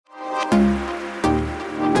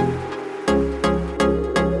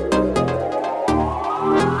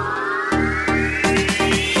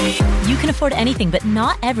afford anything, but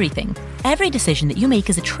not everything. Every decision that you make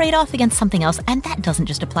is a trade-off against something else, and that doesn't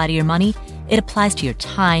just apply to your money. It applies to your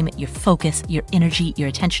time, your focus, your energy, your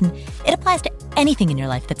attention. It applies to anything in your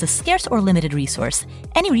life that's a scarce or limited resource.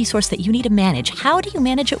 Any resource that you need to manage, how do you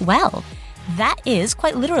manage it well? That is,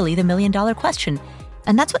 quite literally, the million-dollar question.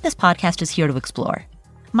 And that's what this podcast is here to explore.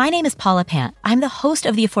 My name is Paula Pant. I'm the host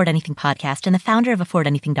of the Afford Anything podcast and the founder of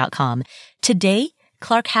AffordAnything.com. Today,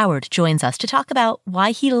 Clark Howard joins us to talk about why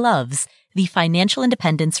he loves the financial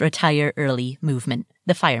independence retire early movement,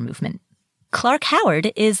 the FIRE movement. Clark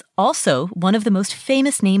Howard is also one of the most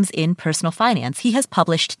famous names in personal finance. He has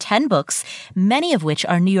published 10 books, many of which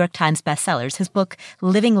are New York Times bestsellers. His book,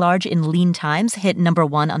 Living Large in Lean Times, hit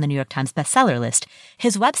 #1 on the New York Times bestseller list.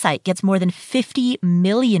 His website gets more than 50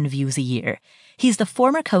 million views a year. He's the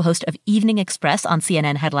former co-host of Evening Express on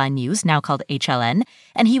CNN Headline News, now called HLN,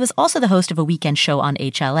 and he was also the host of a weekend show on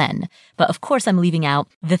HLN. But of course, I'm leaving out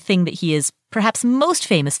the thing that he is perhaps most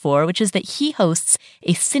famous for, which is that he hosts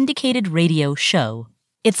a syndicated radio show.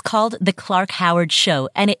 It's called The Clark Howard Show,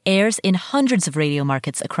 and it airs in hundreds of radio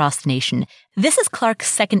markets across the nation. This is Clark's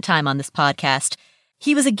second time on this podcast.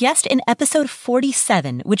 He was a guest in episode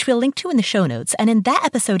 47, which we'll link to in the show notes, and in that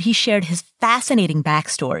episode, he shared his fascinating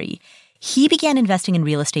backstory. He began investing in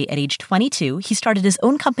real estate at age 22, he started his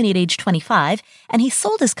own company at age 25, and he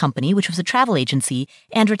sold his company, which was a travel agency,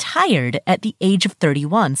 and retired at the age of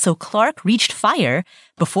 31. So Clark reached FIRE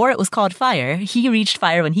before it was called FIRE. He reached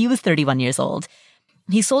FIRE when he was 31 years old.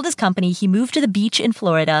 He sold his company, he moved to the beach in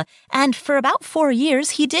Florida, and for about 4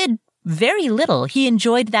 years, he did very little. He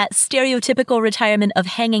enjoyed that stereotypical retirement of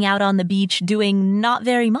hanging out on the beach, doing not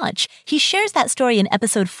very much. He shares that story in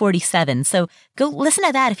episode 47, so go listen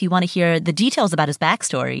to that if you want to hear the details about his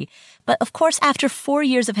backstory. But of course, after 4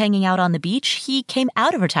 years of hanging out on the beach, he came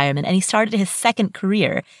out of retirement and he started his second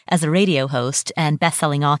career as a radio host and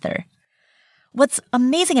best-selling author. What's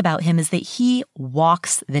amazing about him is that he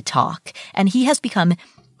walks the talk, and he has become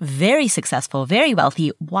very successful, very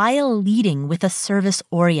wealthy, while leading with a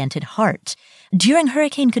service-oriented heart. During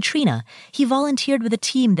Hurricane Katrina, he volunteered with a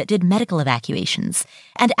team that did medical evacuations.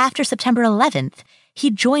 And after September 11th, he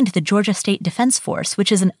joined the Georgia State Defense Force,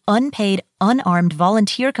 which is an unpaid, unarmed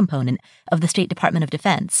volunteer component of the State Department of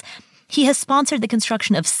Defense. He has sponsored the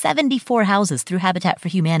construction of 74 houses through Habitat for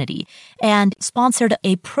Humanity and sponsored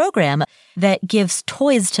a program that gives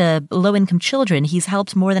toys to low-income children. He's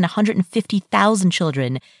helped more than 150,000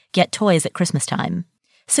 children get toys at Christmas time.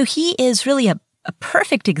 So he is really a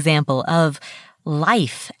perfect example of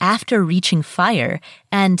life after reaching FIRE.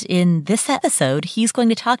 And in this episode, he's going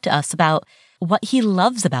to talk to us about what he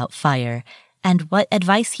loves about FIRE and what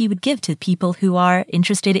advice he would give to people who are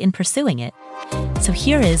interested in pursuing it. So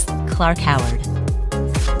here is Clark Howard.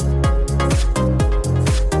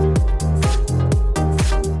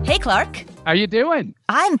 Hey, Clark. How you doing?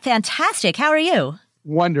 I'm fantastic. How are you?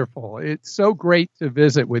 Wonderful. It's so great to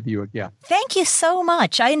visit with you again. Thank you so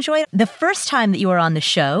much. I enjoyed the first time that you were on the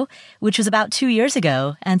show, which was about 2 years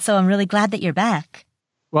ago. And so I'm really glad that you're back.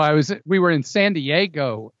 Well, we were in San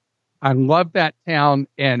Diego. I love that town,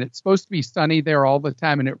 and it's supposed to be sunny there all the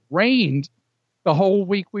time, and it rained the whole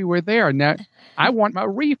week we were there. Now, I want my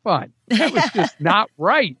refund. That was just not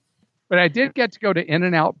right. But I did get to go to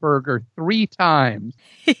In-N-Out Burger 3 times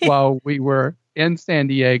while we were in San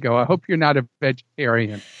Diego. I hope you're not a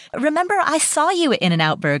vegetarian. Remember, I saw you at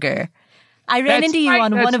In-N-Out Burger. I ran into you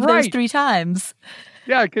on one of those 3 times.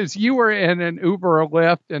 Yeah, because you were in an Uber or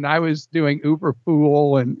Lyft, and I was doing Uber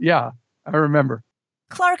Pool, and yeah, I remember.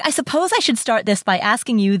 Clark, I suppose I should start this by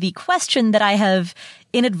asking you the question that I have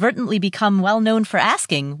inadvertently become well known for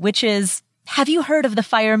asking, which is, have you heard of the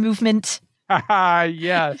FIRE movement?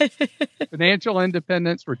 Yes. Financial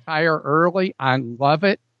independence, retire early. I love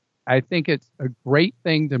it. I think it's a great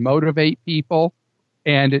thing to motivate people,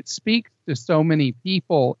 and it speaks to so many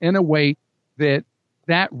people in a way that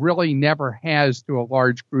really never has to a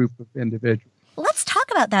large group of individuals. Let's talk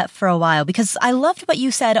about that for a while, because I loved what you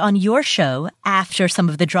said on your show after some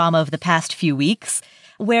of the drama of the past few weeks,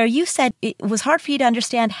 where you said it was hard for you to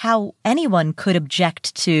understand how anyone could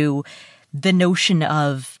object to the notion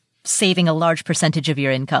of saving a large percentage of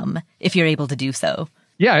your income if you're able to do so.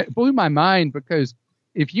 Yeah, it blew my mind, because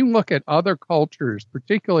if you look at other cultures,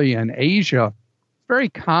 particularly in Asia, it's very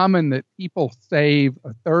common that people save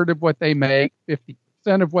a third of what they make, 50%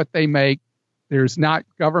 of what they make. There's not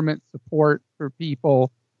government support for people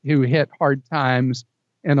who hit hard times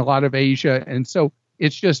in a lot of Asia. And so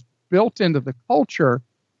it's just built into the culture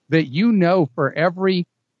that for every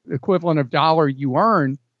equivalent of dollar you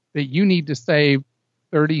earn, that you need to save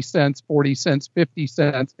 30 cents, 40 cents, 50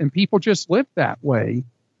 cents. And people just live that way.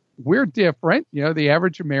 We're different. The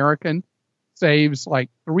average American saves like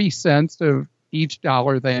 3 cents of each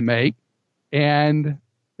dollar they make. And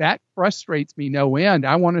that frustrates me no end.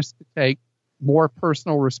 I want us to take more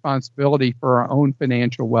personal responsibility for our own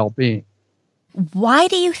financial well-being. Why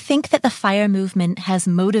do you think that the FIRE movement has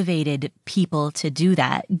motivated people to do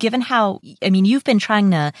that? Given how, you've been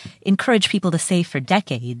trying to encourage people to save for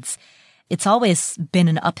decades. It's always been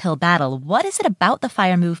an uphill battle. What is it about the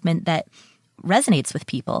FIRE movement that resonates with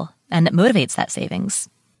people and that motivates that savings?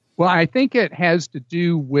 Well, I think it has to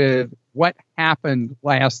do with what happened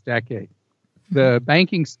last decade. The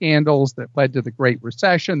banking scandals that led to the Great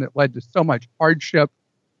Recession, that led to so much hardship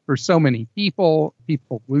for so many people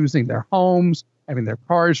losing their homes, having their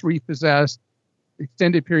cars repossessed,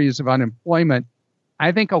 extended periods of unemployment.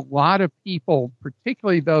 I think a lot of people,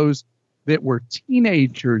 particularly those that were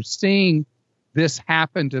teenagers, seeing this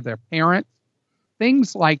happen to their parents,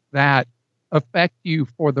 things like that affect you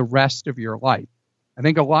for the rest of your life. I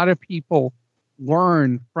think a lot of people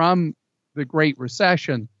learned from the Great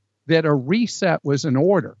Recession that a reset was in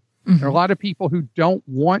order. Mm-hmm. There are a lot of people who don't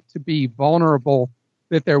want to be vulnerable,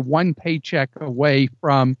 that they're one paycheck away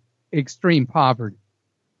from extreme poverty.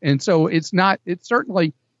 And so it's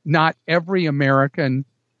certainly not every American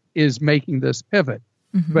is making this pivot,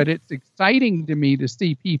 mm-hmm. but it's exciting to me to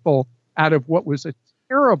see people out of what was a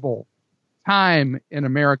terrible time in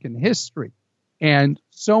American history and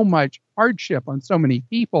so much hardship on so many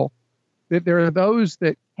people, that there are those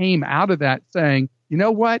that came out of that saying, you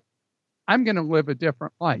know what? I'm going to live a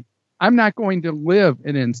different life. I'm not going to live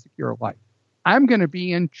an insecure life. I'm going to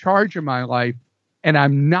be in charge of my life, and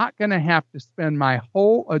I'm not going to have to spend my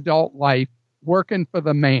whole adult life working for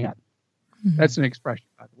the man. Mm-hmm. That's an expression,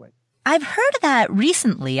 by the way. I've heard that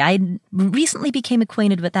recently. I recently became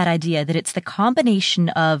acquainted with that idea that it's the combination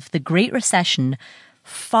of the Great Recession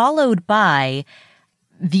followed by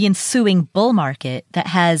the ensuing bull market that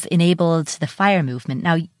has enabled the FIRE movement.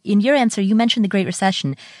 Now, in your answer, you mentioned the Great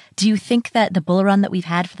Recession. Do you think that the bull run that we've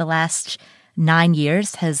had for the last 9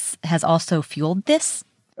 years has also fueled this?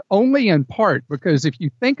 Only in part, because if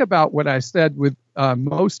you think about what I said with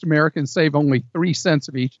most Americans save only 3 cents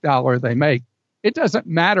of each dollar they make, it doesn't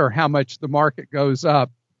matter how much the market goes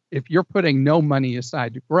up if you're putting no money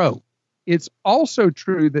aside to grow. It's also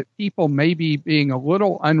true that people may be being a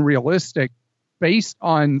little unrealistic based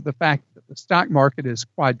on the fact that the stock market has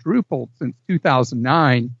quadrupled since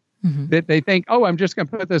 2009, mm-hmm. that they think, oh, I'm just going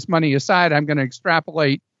to put this money aside. I'm going to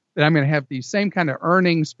extrapolate that I'm going to have these same kind of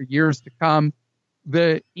earnings for years to come.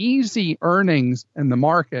 The easy earnings in the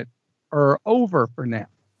market are over for now.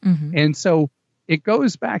 Mm-hmm. And so it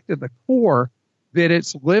goes back to the core that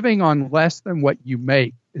it's living on less than what you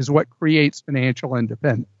make is what creates financial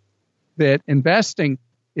independence. That investing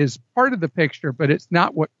is part of the picture, but it's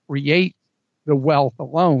not what creates the wealth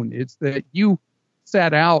alone. It's that you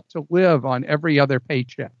set out to live on every other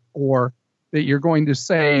paycheck, or that you're going to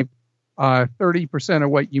save 30%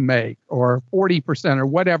 of what you make, or 40%, or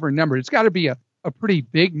whatever number. It's got to be a pretty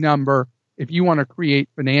big number if you want to create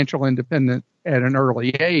financial independence at an early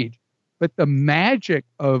age. But the magic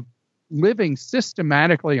of living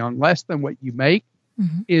systematically on less than what you make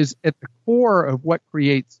mm-hmm. is at the core of what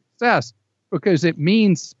creates success, because it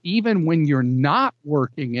means even when you're not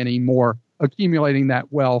working anymore, accumulating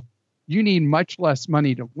that wealth, you need much less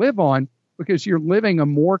money to live on because you're living a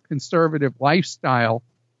more conservative lifestyle,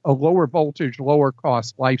 a lower voltage, lower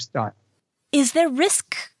cost lifestyle. Is there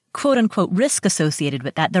risk, quote unquote, risk associated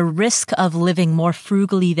with that? The risk of living more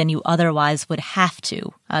frugally than you otherwise would have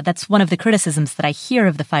to? That's one of the criticisms that I hear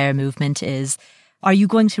of the FIRE movement is, are you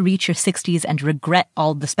going to reach your 60s and regret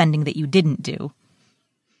all the spending that you didn't do?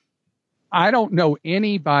 I don't know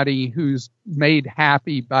anybody who's made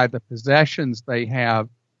happy by the possessions they have,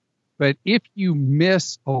 but if you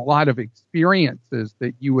miss a lot of experiences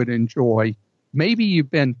that you would enjoy, maybe you've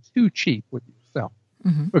been too cheap with yourself.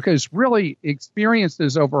 Mm-hmm. Because really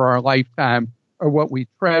experiences over our lifetime are what we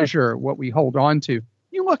treasure, what we hold on to.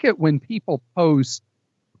 You look at when people post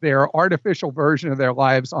their artificial version of their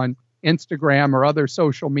lives on Instagram or other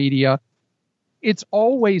social media, it's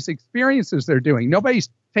always experiences they're doing. Nobody's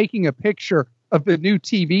taking a picture of the new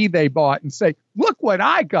TV they bought and say, look what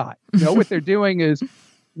I got. What they're doing is,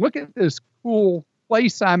 look at this cool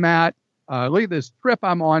place I'm at. Look at this trip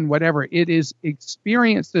I'm on, whatever. It is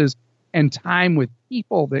experiences and time with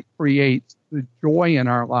people that creates the joy in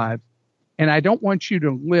our lives. And I don't want you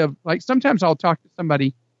to live, like sometimes I'll talk to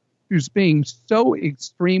somebody who's being so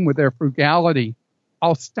extreme with their frugality.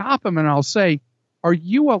 I'll stop them and I'll say, are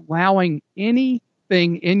you allowing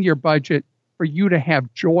anything in your budget for you to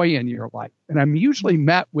have joy in your life? And I'm usually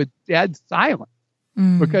met with dead silence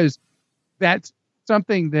because that's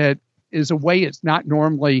something that is a way it's not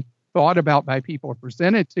normally thought about by people or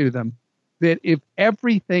presented to them, that if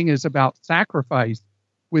everything is about sacrifice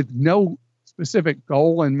with no specific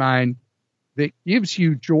goal in mind that gives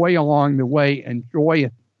you joy along the way and joy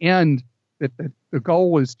at the end, that the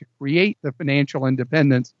goal is to create the financial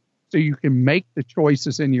independence so you can make the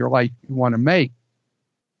choices in your life you want to make.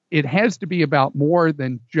 It has to be about more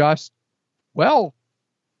than just, well,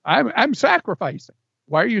 I'm sacrificing.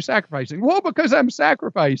 Why are you sacrificing? Well, because I'm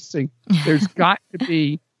sacrificing. There's got to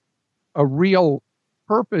be a real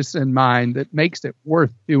purpose in mind that makes it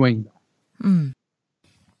worth doing that. Mm.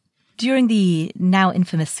 During the now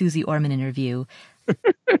infamous Susie Orman interview,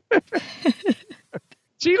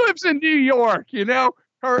 she lives in New York,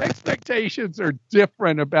 her expectations are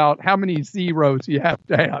different about how many zeros you have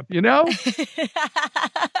to have,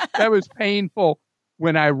 That was painful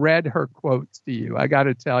when I read her quotes to you, I got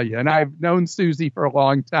to tell you. And I've known Susie for a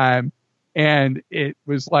long time, and it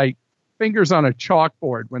was like fingers on a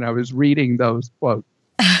chalkboard when I was reading those quotes.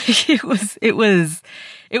 It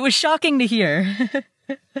was shocking to hear.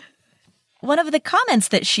 One of the comments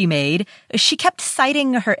that she made, she kept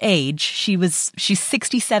citing her age. She's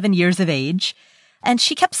 67 years of age. And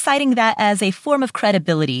she kept citing that as a form of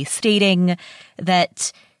credibility, stating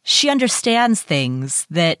that she understands things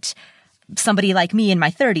that somebody like me in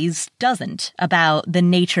my 30s doesn't about the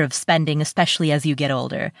nature of spending, especially as you get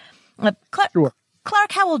older. Sure.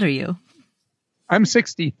 Clark, how old are you? I'm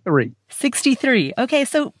 63. 63. Okay,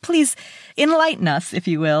 so please enlighten us, if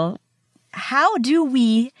you will. How do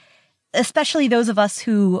we, especially those of us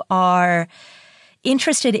who are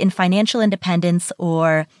interested in financial independence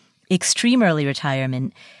or extreme early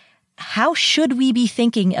retirement, how should we be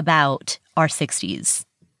thinking about our 60s?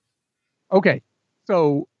 Okay,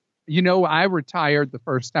 so, I retired the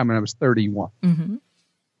first time when I was 31. Mm-hmm.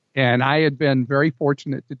 And I had been very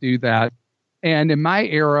fortunate to do that. And in my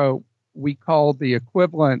era, we called the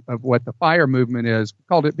equivalent of what the FIRE movement is, we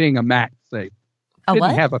called it being a max saver.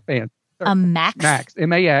 Didn't have a fancy term. A max? Max,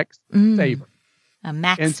 M-A-X, saver. A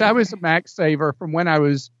max And so I was a max saver from when I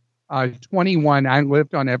was 21. I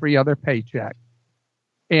lived on every other paycheck.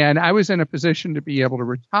 And I was in a position to be able to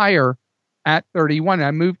retire at 31.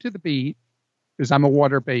 I moved to the beach because I'm a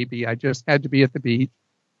water baby. I just had to be at the beach.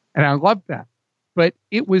 And I loved that. But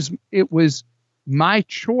it was my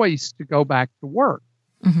choice to go back to work.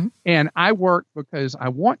 Mm-hmm. And I work because I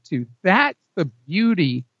want to. That's the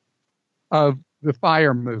beauty of the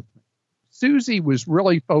FIRE movement. Susie was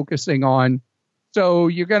really focusing on, so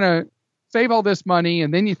you're going to save all this money,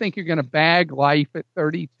 and then you think you're going to bag life at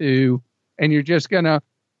 32, and you're just going to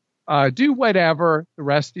do whatever the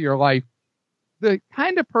rest of your life. The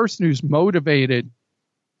kind of person who's motivated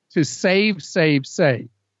to save,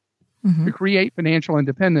 mm-hmm. to create financial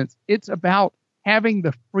independence, it's about having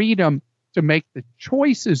the freedom to make the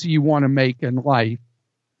choices you want to make in life.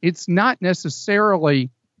 It's not necessarily,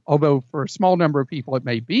 although for a small number of people it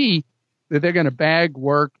may be, that they're going to bag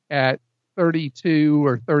work at 32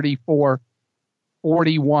 or 34,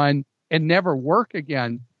 41 and never work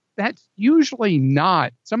again. That's usually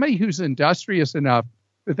not somebody who's industrious enough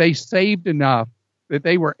that they saved enough that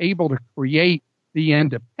they were able to create the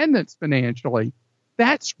independence financially.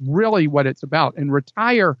 That's really what it's about. And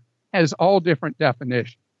retire has all different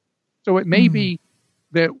definitions. So it may be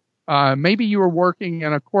that maybe you were working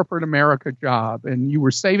in a corporate America job and you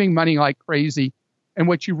were saving money like crazy. And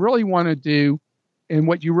what you really want to do and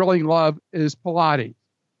what you really love is Pilates.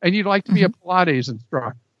 And you'd like to be a Pilates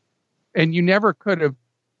instructor. And you never could have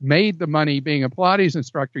made the money being a Pilates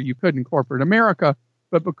instructor you could in corporate America.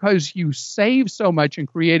 But because you saved so much and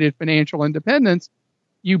created financial independence,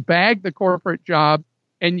 you bag the corporate job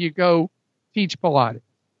and you go teach Pilates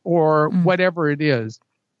or whatever it is.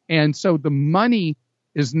 And so the money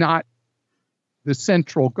is not the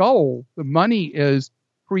central goal. The money is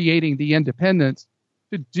creating the independence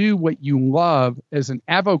to do what you love as an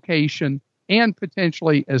avocation and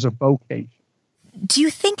potentially as a vocation. Do you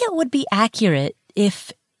think it would be accurate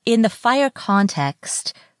if, in the FIRE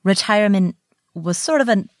context, retirement was sort of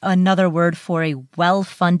another word for a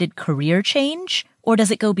well-funded career change, or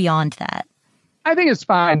does it go beyond that? I think it's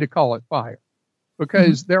fine to call it FIRE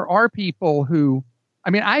because there are people who,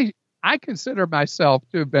 I consider myself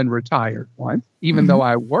to have been retired once, even though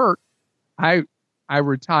I worked. I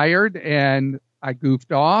retired and I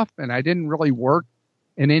goofed off and I didn't really work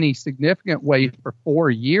in any significant way for 4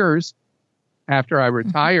 years after I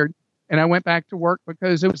retired. And I went back to work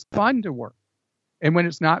because it was fun to work. And when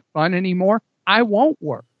it's not fun anymore, I won't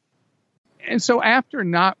work. And so after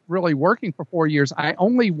not really working for 4 years, I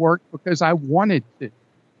only worked because I wanted to.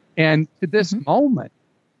 And to this moment,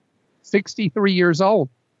 63 years old,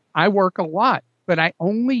 I work a lot, but I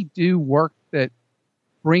only do work that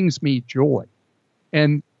brings me joy.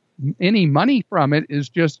 And any money from it is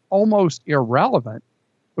just almost irrelevant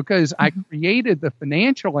because I created the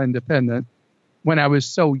financial independence when I was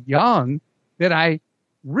so young that I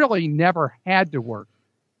really never had to work.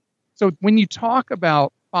 So when you talk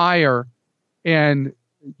about FIRE and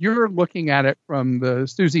you're looking at it from the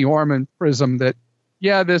Susie Orman prism that,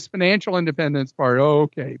 yeah, this financial independence part,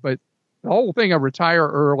 okay, but the whole thing of retire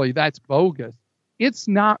early, that's bogus. It's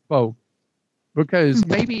not bogus because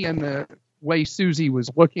maybe in the way Susie was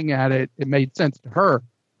looking at it, it made sense to her.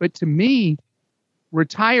 But to me,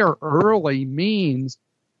 retire early means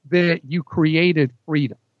that you created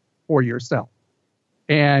freedom for yourself.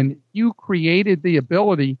 And you created the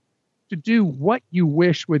ability to do what you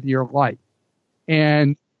wish with your life.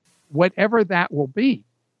 And whatever that will be.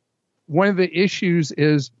 One of the issues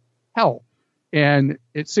is health. And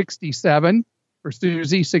at 67 for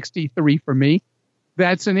Susie, 63 for me,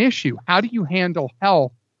 that's an issue. How do you handle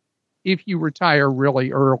health if you retire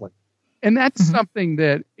really early? And that's something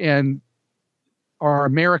that in our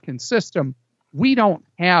American system, we don't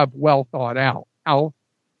have well thought out how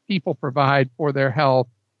people provide for their health,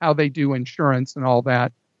 how they do insurance and all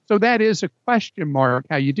that. So that is a question mark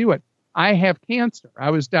how you do it. I have cancer.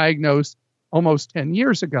 I was diagnosed almost 10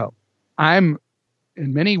 years ago. I'm,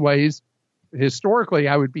 in many ways, historically,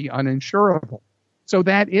 I would be uninsurable. So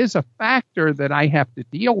that is a factor that I have to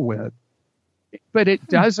deal with. But it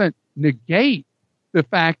doesn't negate the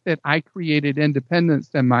fact that I created independence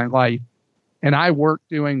in my life and I work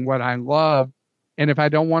doing what I love. And if I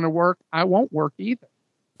don't want to work, I won't work either.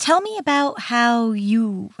 Tell me about how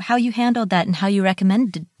you handled that and how you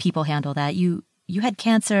recommended people handle that. You had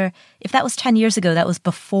cancer. If that was 10 years ago, that was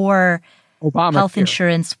before Obamacare. Health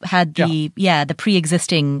insurance had the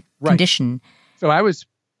pre-existing condition. So I was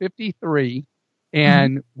 53,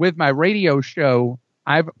 and with my radio show,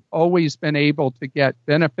 I've always been able to get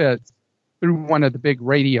benefits through one of the big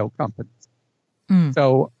radio companies.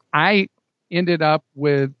 So I ended up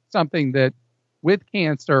with something that, with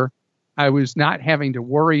cancer, I was not having to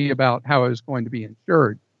worry about how I was going to be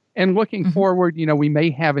insured. And looking forward, we may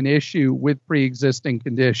have an issue with pre-existing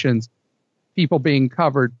conditions, people being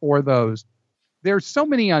covered for those. There's so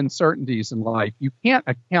many uncertainties in life. You can't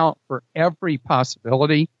account for every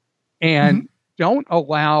possibility, and don't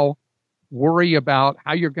allow worry about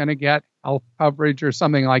how you're going to get health coverage or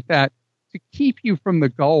something like that to keep you from the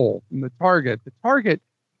goal, from the target. The target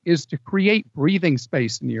is to create breathing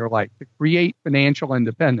space in your life, to create financial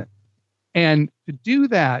independence. And to do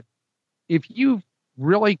that, if you've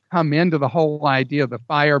really come into the whole idea of the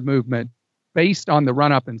FIRE movement based on the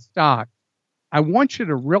run-up in stock, I want you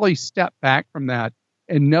to really step back from that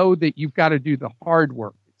and know that you've got to do the hard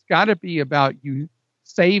work. It's got to be about you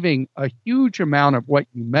saving a huge amount of what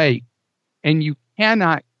you make, and you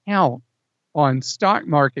cannot count on stock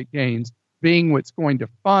market gains being what's going to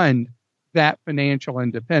fund that financial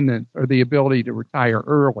independence or the ability to retire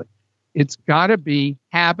early. It's got to be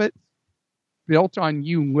habits built on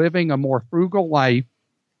you living a more frugal life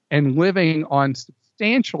and living on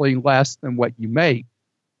substantially less than what you make.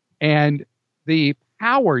 And the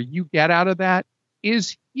power you get out of that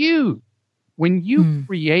is huge. When you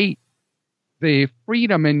create the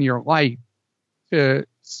freedom in your life to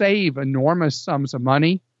save enormous sums of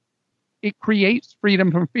money, it creates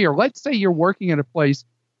freedom from fear. Let's say you're working at a place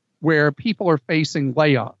where people are facing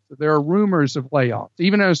layoffs. There are rumors of layoffs.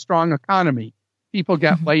 Even in a strong economy, people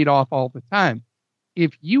get laid off all the time.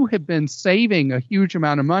 If you have been saving a huge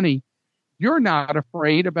amount of money, you're not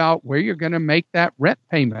afraid about where you're going to make that rent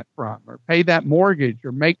payment from or pay that mortgage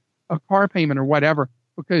or make a car payment or whatever,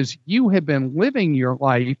 because you have been living your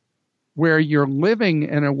life where you're living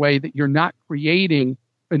in a way that you're not creating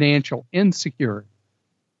financial insecurity.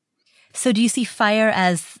 So do you see FIRE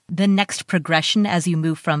as the next progression as you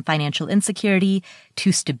move from financial insecurity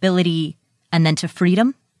to stability and then to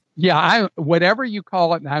freedom? Yeah, whatever you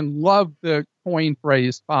call it, and I love the coin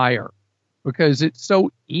phrase FIRE because it's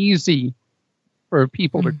so easy for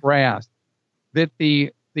people to grasp that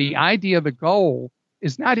the idea of the goal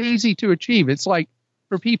is not easy to achieve. It's like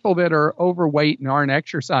for people that are overweight and aren't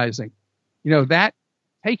exercising, that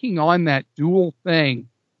taking on that dual thing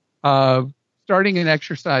of starting an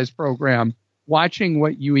exercise program, watching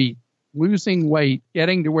what you eat, losing weight,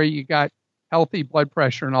 getting to where you got healthy blood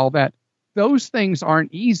pressure and all that. Those things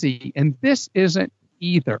aren't easy, and this isn't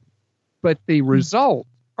either. But the results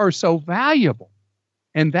are so valuable.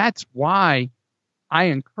 And that's why I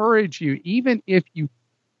encourage you, even if you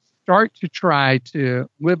start to try to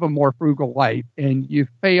live a more frugal life and you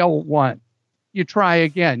fail once, you try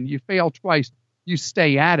again, you fail twice, you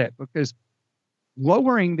stay at it, because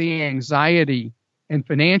lowering the anxiety and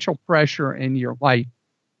financial pressure in your life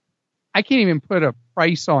I can't even put a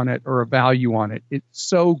price on it or a value on it. It's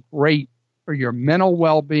so great for your mental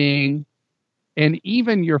well-being and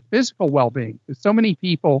even your physical well-being. Because so many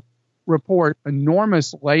people report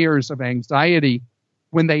enormous layers of anxiety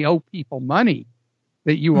when they owe people money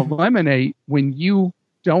that you eliminate when you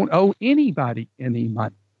don't owe anybody any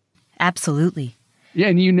money. Absolutely. Yeah,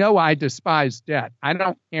 and you know I despise debt. I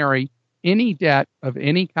don't carry any debt of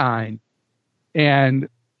any kind, and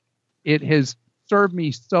it has served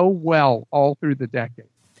me so well all through the decade.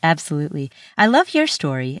 Absolutely. I love your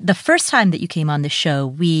story. The first time that you came on the show,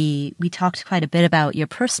 we talked quite a bit about your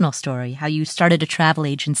personal story, how you started a travel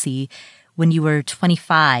agency when you were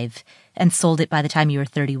 25 and sold it by the time you were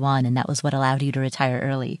 31, and that was what allowed you to retire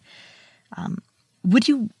early. Would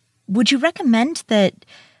you recommend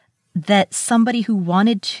that somebody who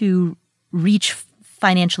wanted to reach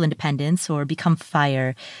financial independence or become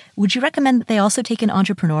FIRE, would you recommend that they also take an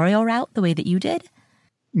entrepreneurial route the way that you did?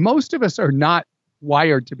 Most of us are not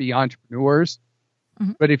wired to be entrepreneurs,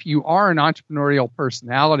 but if you are an entrepreneurial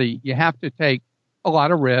personality, you have to take a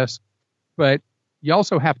lot of risk, but you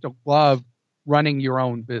also have to love running your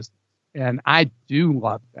own business. And I do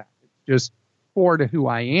love that. It's just core to who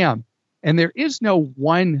I am. And there is no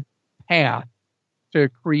one path to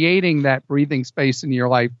creating that breathing space in your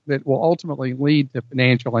life that will ultimately lead to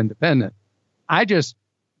financial independence. I just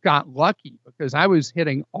got lucky because I was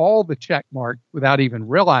hitting all the check marks without even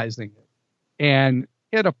realizing it, and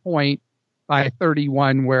hit a point by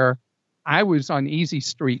 31 where I was on easy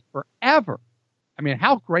street forever. I mean,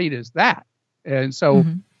 how great is that? And so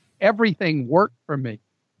everything worked for me.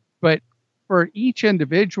 But for each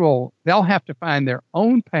individual, they'll have to find their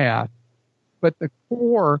own path. But the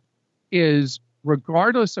core is,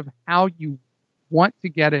 regardless of how you want to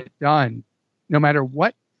get it done, no matter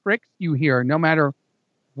what tricks you hear, no matter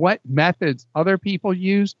what methods other people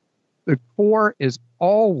use, the core is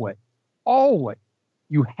always,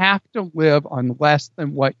 you have to live on less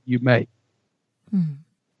than what you make.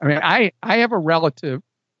 I mean, I have a relative,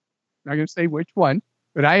 I'm not going to say which one,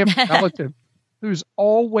 but I have a relative who's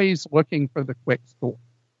always looking for the quick score.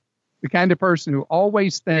 The kind of person who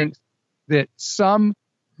always thinks that some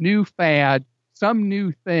new fad, some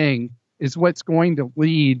new thing is what's going to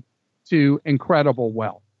lead to incredible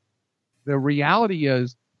wealth. The reality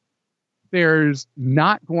is there's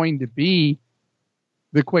not going to be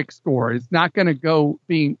the quick score. It's not going to go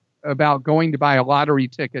being about going to buy a lottery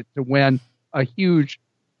ticket to win a huge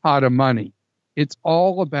pot of money. It's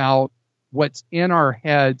all about what's in our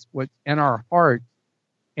heads, what's in our hearts,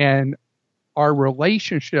 and our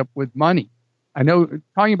relationship with money. I know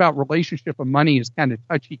talking about relationship with money is kind of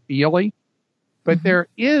touchy-feely, but there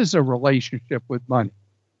is a relationship with money.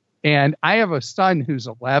 And I have a son who's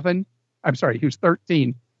 13.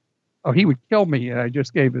 Oh, he would kill me, and I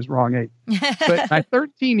just gave his wrong age. But my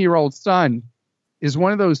 13-year-old son is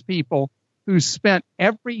one of those people who spent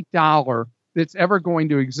every dollar that's ever going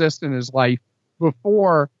to exist in his life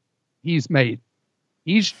before he's made.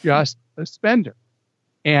 He's just a spender.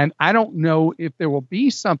 And I don't know if there will be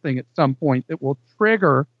something at some point that will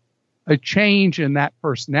trigger a change in that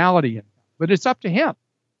personality. But it's up to him.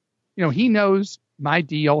 You know, he knows my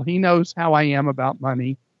deal. He knows how I am about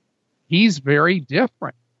money. He's very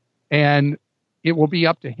different. And it will be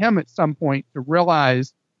up to him at some point to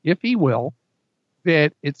realize, if he will,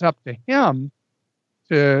 that it's up to him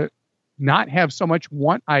to not have so much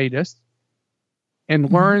want-itis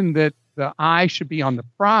and learn that the eye should be on the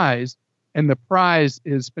prize, and the prize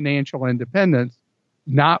is financial independence,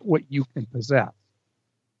 not what you can possess.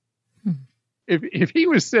 If he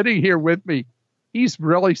was sitting here with me, he's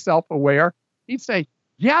really self-aware. He'd say,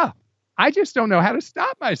 yeah, I just don't know how to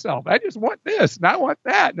stop myself. I just want this, and I want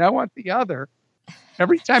that, and I want the other.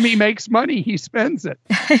 Every time he makes money, he spends it.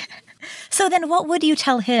 So then what would you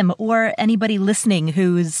tell him, or anybody listening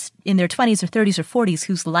who's in their 20s or 30s or 40s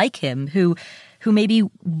who's like him, who maybe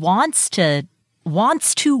wants to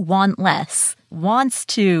want less, wants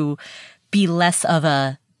to be less of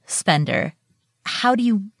a spender? How do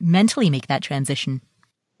you mentally make that transition?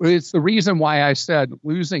 Well, it's the reason why I said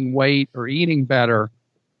losing weight or eating better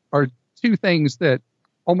are two things that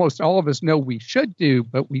almost all of us know we should do,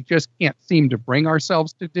 but we just can't seem to bring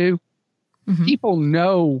ourselves to do. People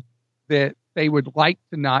know that they would like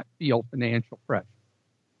to not feel financial pressure,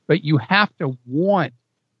 but you have to want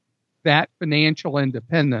that financial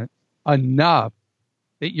independence enough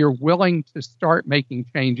that you're willing to start making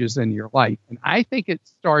changes in your life. And I think it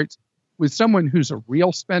starts with someone who's a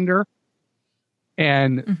real spender,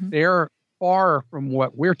 and they're far from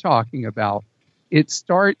what we're talking about. It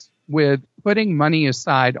starts with putting money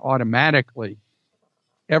aside automatically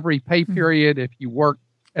every pay period. If you work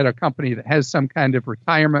at a company that has some kind of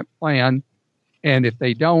retirement plan. And if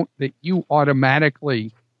they don't, that you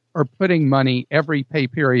automatically are putting money every pay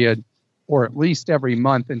period or at least every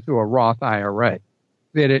month into a Roth IRA.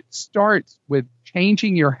 That it starts with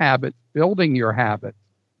changing your habits, building your habits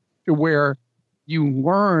to where you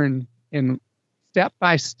learn in step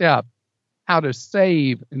by step how to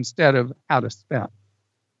save instead of how to spend.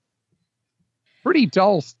 Pretty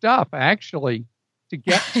dull stuff, actually, to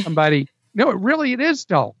get somebody. No, it is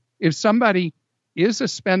dull. If somebody is a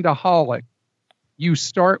spendaholic, you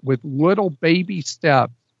start with little baby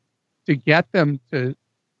steps to get them to,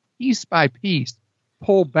 piece by piece,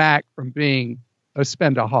 pull back from being a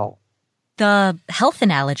spendaholic. The health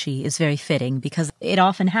analogy is very fitting because it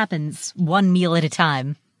often happens one meal at a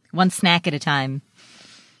time, one snack at a time.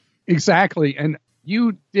 Exactly. And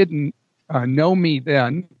you didn't know me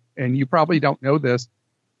then, and you probably don't know this,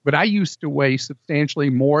 but I used to weigh substantially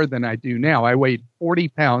more than I do now. I weighed 40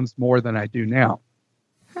 pounds more than I do now.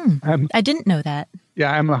 I didn't know that.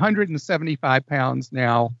 Yeah, I'm 175 pounds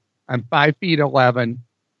now. I'm 5'11".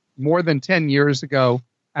 More than 10 years ago,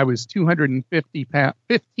 I was 15 pounds,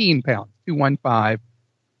 215,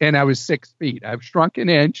 and I was 6 feet. I've shrunk an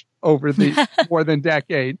inch over the more than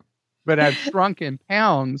decade, but I've shrunk in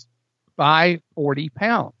pounds by 40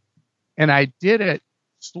 pounds. And I did it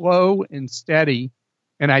slow and steady,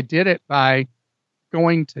 and I did it by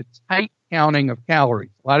going to tight counting of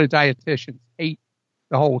calories. A lot of dietitians hate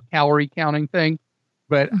the whole calorie counting thing,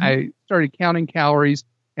 but I started counting calories,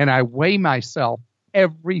 and I weigh myself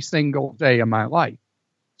every single day of my life.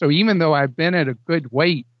 So even though I've been at a good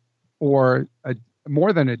weight for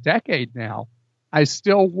more than a decade now, I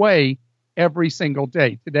still weigh every single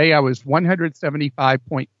day. Today I was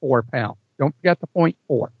 175.4 pounds. Don't forget the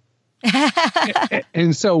 0.4.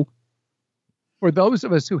 And so for those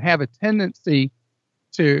of us who have a tendency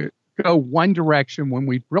to go one direction when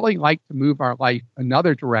we'd really like to move our life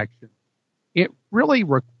another direction, it really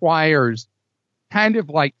requires kind of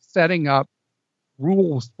like setting up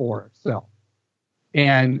rules for ourselves.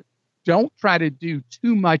 And don't try to do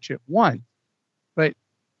too much at once, but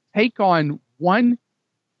take on one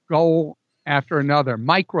goal after another,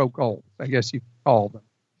 micro goals, I guess you could call them,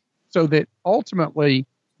 so that ultimately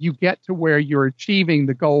you get to where you're achieving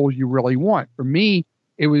the goal you really want. For me,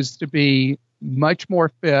 it was to be much more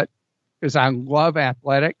fit because I love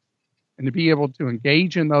athletics and to be able to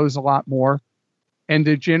engage in those a lot more and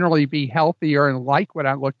to generally be healthier and like what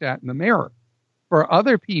I looked at in the mirror. For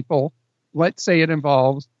other people, let's say it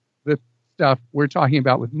involves the stuff we're talking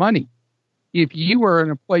about with money. If you are in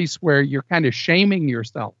a place where you're kind of shaming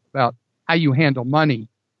yourself about how you handle money,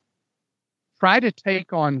 try to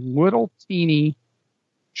take on little teeny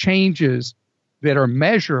changes that are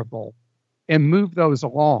measurable and move those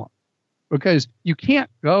along. Because you can't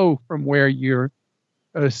go from where you're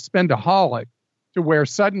a spendaholic to where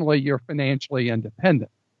suddenly you're financially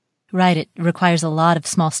independent. Right. It requires a lot of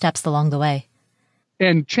small steps along the way.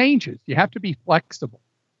 And changes. You have to be flexible,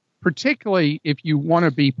 particularly if you want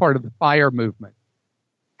to be part of the FIRE movement.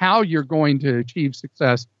 How you're going to achieve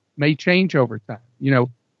success may change over time. You know,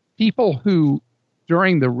 people who,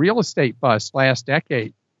 during the real estate bust last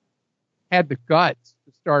decade, had the guts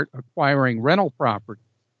to start acquiring rental properties.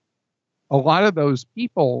 A lot of those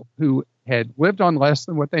people who had lived on less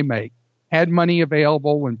than what they make, had money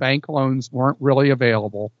available when bank loans weren't really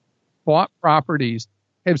available, bought properties,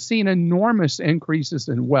 have seen enormous increases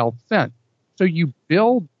in wealth since. So you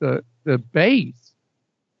build the base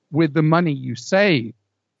with the money you save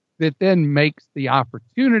that then makes the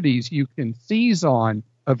opportunities you can seize on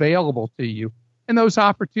available to you. And those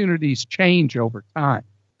opportunities change over time.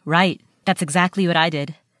 Right. That's exactly what I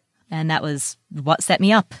did. And that was what set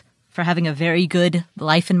me up for having a very good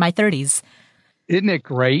life in my 30s. Isn't it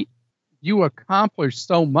great? You accomplished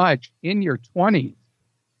so much in your 20s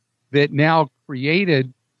that now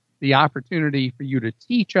created the opportunity for you to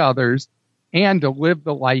teach others and to live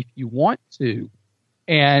the life you want to.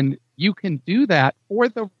 And you can do that for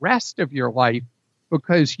the rest of your life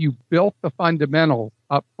because you built the fundamentals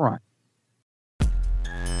up front.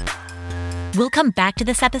 We'll come back to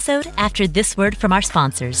this episode after this word from our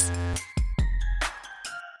sponsors.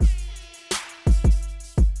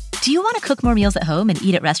 Do you want to cook more meals at home and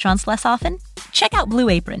eat at restaurants less often? Check out Blue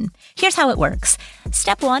Apron. Here's how it works.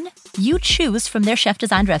 Step 1, you choose from their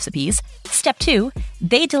chef-designed recipes. Step 2,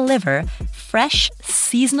 they deliver fresh,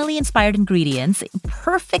 seasonally inspired ingredients,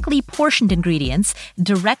 perfectly portioned ingredients,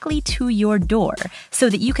 directly to your door so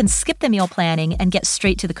that you can skip the meal planning and get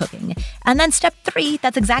straight to the cooking. And then step 3,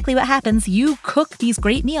 that's exactly what happens. You cook these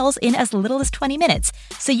great meals in as little as 20 minutes.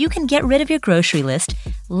 So you can get rid of your grocery list,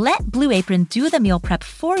 let Blue Apron do the meal prep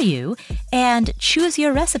for you, and choose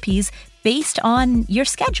your recipes based on your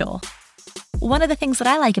schedule. One of the things that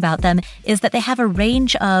I like about them is that they have a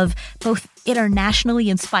range of both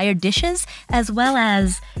internationally inspired dishes as well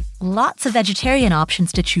as lots of vegetarian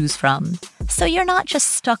options to choose from. So you're not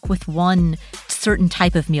just stuck with one certain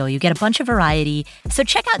type of meal. You get a bunch of variety. So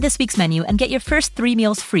check out this week's menu and get your first 3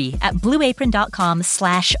 meals free at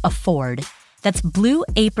blueapron.com/afford. That's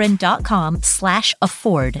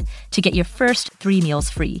blueapron.com/afford to get your first 3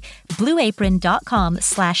 meals free.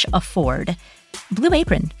 blueapron.com/afford. Blue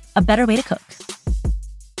Apron, a better way to cook.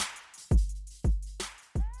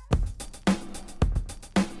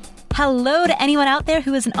 Hello to anyone out there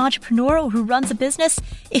who is an entrepreneur or who runs a business.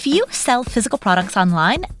 If you sell physical products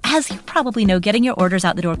online, as you probably know, getting your orders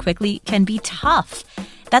out the door quickly can be tough.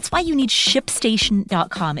 That's why you need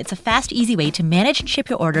ShipStation.com. It's a fast, easy way to manage and ship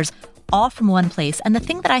your orders all from one place. And the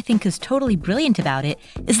thing that I think is totally brilliant about it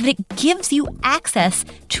is that it gives you access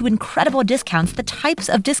to incredible discounts, the types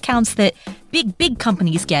of discounts that big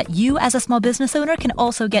companies get. You as a small business owner can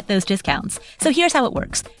also get those discounts. So here's how it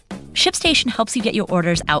works. ShipStation helps you get your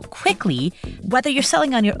orders out quickly, whether you're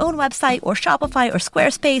selling on your own website or Shopify or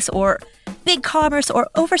Squarespace or BigCommerce or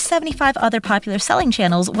over 75 other popular selling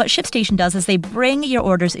channels. What ShipStation does is they bring your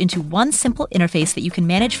orders into one simple interface that you can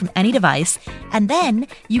manage from any device, and then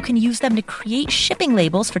you can use them to create shipping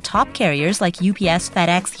labels for top carriers like UPS,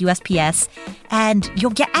 FedEx, USPS, and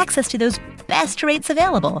you'll get access to those best rates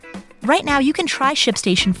available. Right now, you can try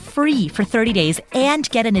ShipStation free for 30 days and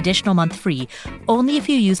get an additional month free, only if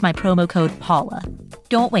you use my promo code Paula.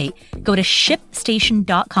 Don't wait. Go to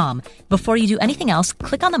ShipStation.com. Before you do anything else,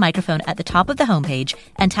 click on the microphone at the top of the homepage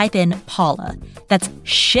and type in Paula. That's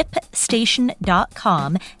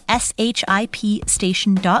ShipStation.com,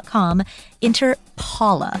 ShipStation.com. Enter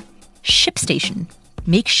Paula. ShipStation.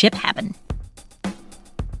 Make ship happen.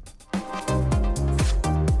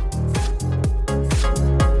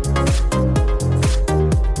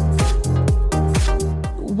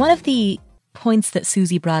 One of the points that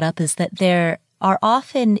Susie brought up is that there are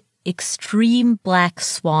often extreme black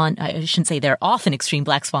swan, I shouldn't say there are often extreme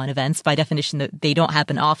black swan events. By definition, they don't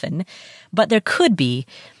happen often, but there could be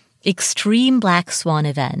extreme black swan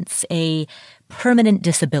events, a permanent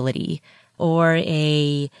disability, or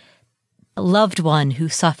a loved one who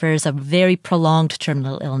suffers a very prolonged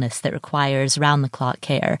terminal illness that requires round-the-clock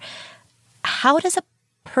care. How does a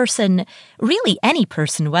person, really any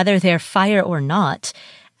person, whether they're fire or not,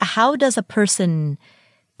 how does a person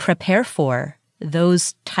prepare for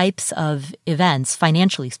those types of events,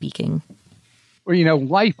 financially speaking? Well,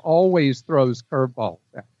 life always throws curveballs.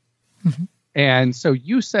 Mm-hmm. And so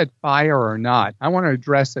you said fire or not. I want to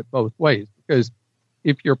address it both ways, because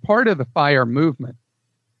if you're part of the fire movement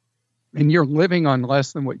and you're living on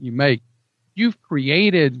less than what you make, you've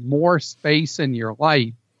created more space in your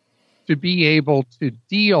life to be able to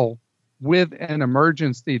deal with an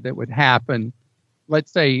emergency that would happen,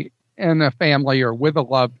 let's say in a family or with a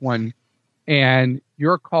loved one, and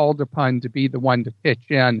you're called upon to be the one to pitch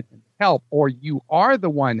in and help, or you are the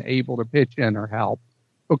one able to pitch in or help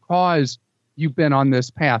because you've been on this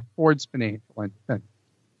path towards financial independence.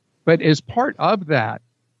 But as part of that,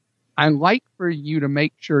 I'd like for you to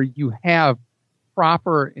make sure you have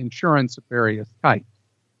proper insurance of various types.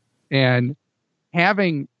 And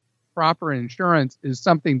having proper insurance is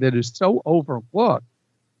something that is so overlooked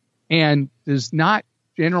and does not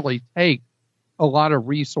generally take a lot of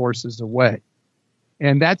resources away.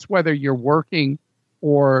 And that's whether you're working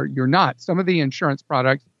or you're not. Some of the insurance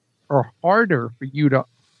products are harder for you to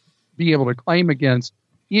be able to claim against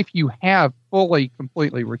if you have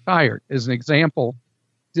completely retired. As an example,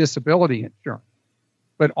 disability insurance.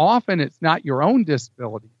 But often it's not your own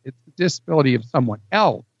disability. It's the disability of someone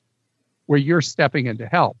else where you're stepping in to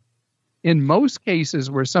help. In most cases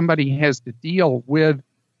where somebody has to deal with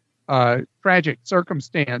a tragic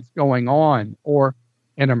circumstance going on or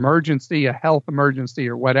an emergency, a health emergency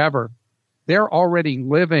or whatever, they're already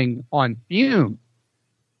living on fumes.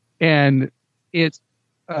 And it's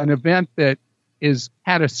an event that is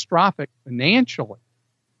catastrophic financially,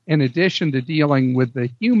 in addition to dealing with the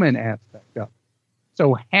human aspect of it.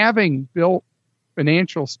 So having built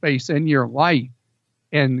financial space in your life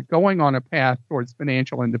and going on a path towards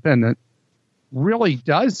financial independence really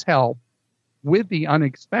does help with the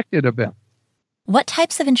unexpected event. What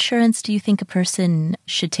types of insurance do you think a person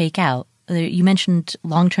should take out? You mentioned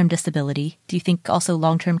long-term disability. Do you think also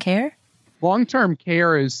long-term care? Long-term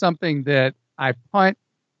care is something that I punt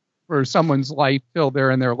for someone's life till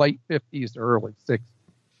they're in their late 50s or early 60s,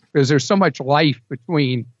 because there's so much life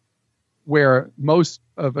between where most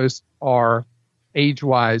of us are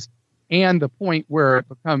age-wise and the point where it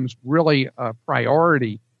becomes really a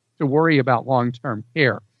priority to worry about long-term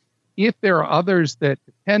care. If there are others that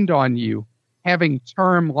depend on you, having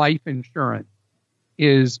term life insurance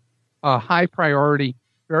is a high priority.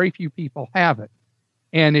 Very few people have it.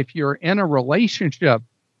 And if you're in a relationship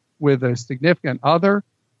with a significant other,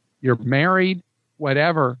 you're married,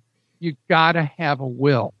 whatever, you got to have a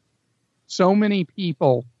will. So many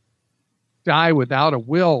people die without a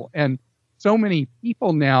will, and so many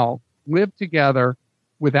people now live together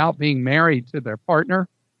without being married to their partner.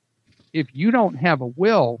 If you don't have a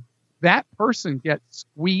will, that person gets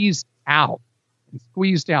squeezed out, and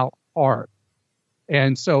squeezed out hard.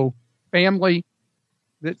 And so family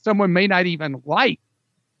that someone may not even like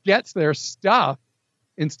gets their stuff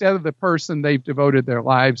instead of the person they've devoted their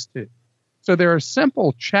lives to. So there are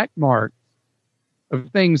simple check marks of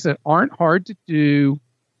things that aren't hard to do,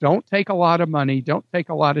 don't take a lot of money, don't take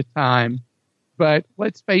a lot of time, but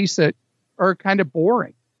let's face it, are kind of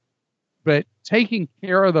boring. But taking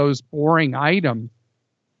care of those boring items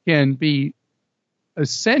can be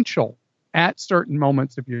essential at certain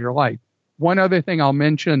moments of your life. One other thing I'll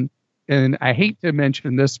mention, and I hate to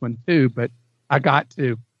mention this one too, but I got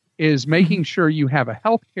to, is making sure you have a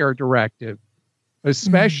healthcare directive,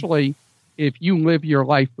 especially if you live your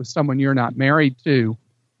life with someone you're not married to.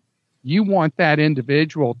 You want that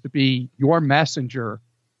individual to be your messenger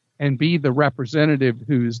and be the representative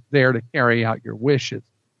who's there to carry out your wishes.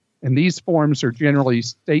 And these forms are generally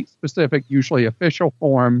state-specific, usually official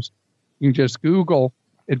forms. You can just Google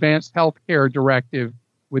Advanced Healthcare Directive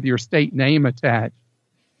with your state name attached,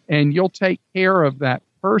 and you'll take care of that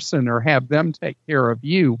person or have them take care of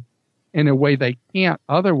you in a way they can't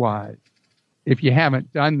otherwise if you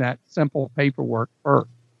haven't done that simple paperwork first.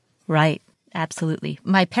 Right. Absolutely.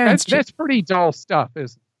 My parents... That's pretty dull stuff,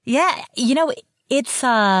 isn't it? Yeah. You know, it's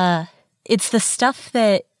the stuff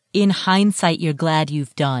that in hindsight you're glad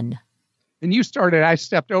you've done. And I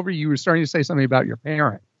stepped over you were starting to say something about your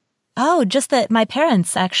parents. Oh, just that my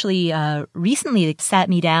parents actually recently sat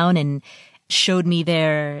me down and showed me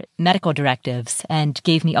their medical directives and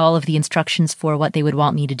gave me all of the instructions for what they would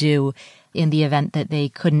want me to do in the event that they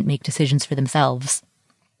couldn't make decisions for themselves.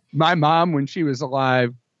 My mom, when she was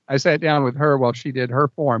alive, I sat down with her while she did her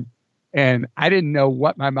form, and I didn't know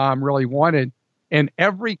what my mom really wanted. And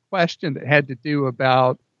every question that had to do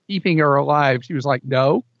about keeping her alive, she was like,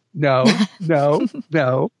 no, no, no,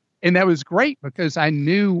 no. And that was great because I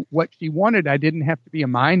knew what she wanted. I didn't have to be a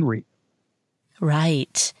mind reader.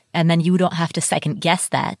 Right. And then you don't have to second guess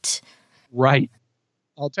that. Right.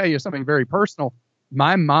 I'll tell you something very personal.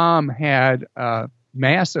 My mom had a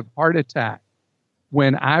massive heart attack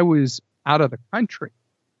when I was out of the country.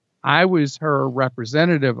 I was her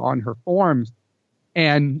representative on her forms,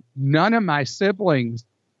 and none of my siblings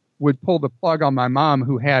would pull the plug on my mom,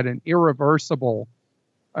 who had an irreversible,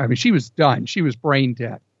 she was done. She was brain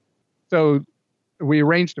dead. So we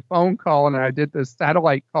arranged a phone call, and I did this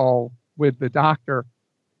satellite call with the doctor.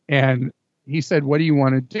 And he said, what do you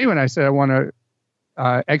want to do? And I said, I want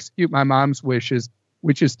to execute my mom's wishes,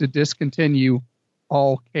 which is to discontinue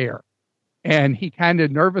all care. And he kind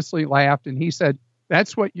of nervously laughed, and he said,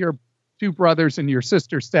 that's what your two brothers and your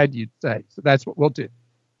sister said you'd say. So that's what we'll do.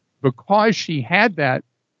 Because she had that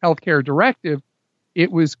healthcare directive, it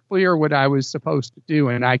was clear what I was supposed to do,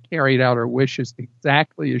 and I carried out her wishes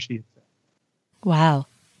exactly as she had said. Wow.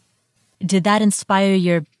 Did that inspire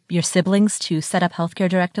your siblings to set up healthcare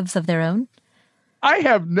directives of their own? I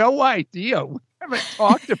have no idea. We haven't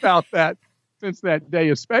talked about that since that day,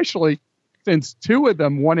 especially since two of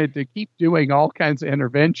them wanted to keep doing all kinds of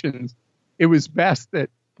interventions. It was best that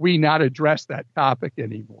we not address that topic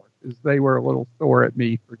anymore because they were a little sore at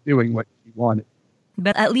me for doing what she wanted.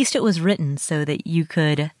 But at least it was written so that you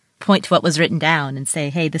could point to what was written down and say,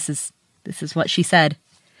 hey, this is what she said.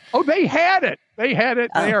 Oh, they had it. They had it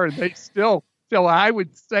there. They still I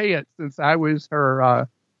would say it since I was her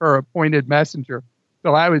appointed messenger.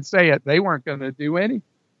 So I would say it. They weren't going to do anything.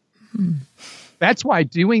 That's why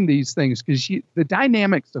doing these things, because the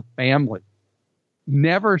dynamics of family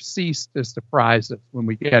never cease to surprise us when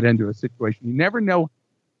we get into a situation. You never know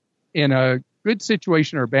in a good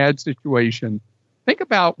situation or a bad situation. Think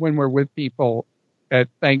about when we're with people at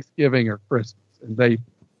Thanksgiving or Christmas and they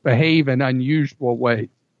behave in unusual ways.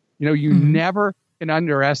 You never can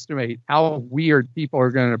underestimate how weird people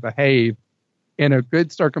are going to behave in a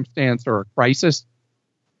good circumstance or a crisis.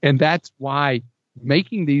 And that's why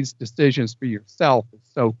making these decisions for yourself is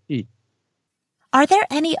so key. Are there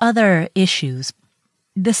any other issues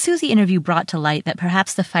the Susie interview brought to light that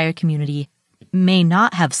perhaps the FIRE community may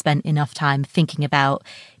not have spent enough time thinking about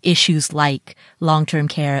issues like long-term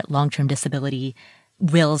care, long-term disability,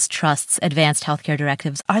 wills, trusts, advanced healthcare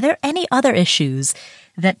directives? Are there any other issues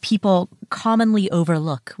that people commonly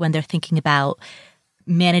overlook when they're thinking about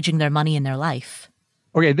managing their money in their life?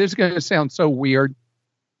 Okay, this is going to sound so weird.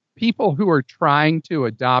 People who are trying to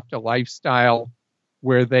adopt a lifestyle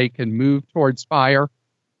where they can move towards FIRE,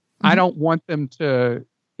 I don't want them to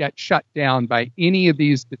get shut down by any of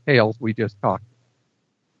these details we just talked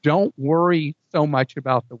about. Don't worry so much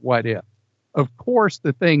about the what if. Of course,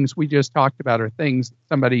 the things we just talked about are things that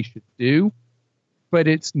somebody should do, but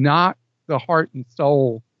it's not the heart and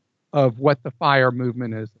soul of what the FIRE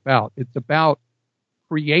movement is about. It's about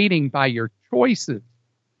creating by your choices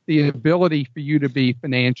the ability for you to be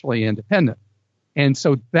financially independent. And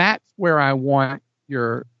so that's where I want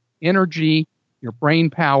your energy, your brain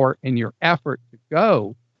power, and your effort to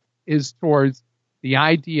go, is towards the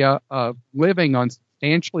idea of living on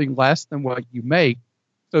substantially less than what you make,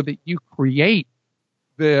 so that you create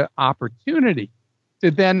the opportunity to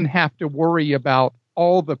then have to worry about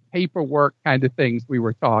all the paperwork kind of things we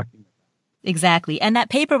were talking about. Exactly. And that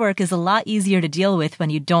paperwork is a lot easier to deal with when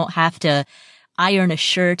you don't have to iron a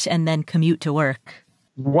shirt and then commute to work.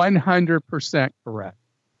 100% correct.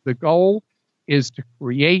 The goal is to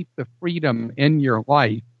create the freedom in your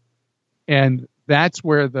life, and that's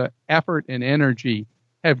where the effort and energy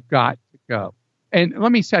have got to go. And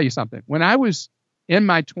let me tell you something. When I was in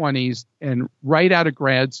my 20s and right out of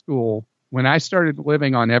grad school, when I started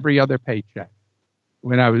living on every other paycheck,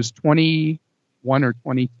 when I was 21 or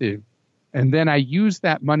 22, and then I used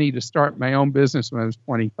that money to start my own business when I was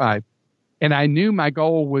 25, and I knew my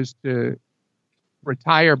goal was to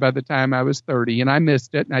retire by the time I was 30, and I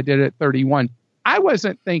missed it, and I did it at 31. I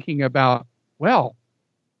wasn't thinking about, well,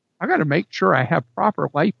 I got to make sure I have proper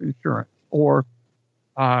life insurance, or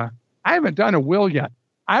I haven't done a will yet.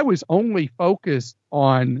 I was only focused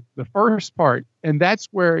on the first part, and that's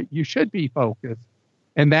where you should be focused.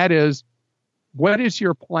 And that is, what is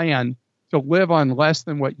your plan to live on less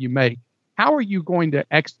than what you make? How are you going to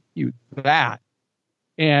execute that?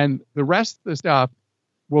 And the rest of the stuff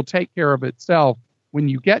will take care of itself when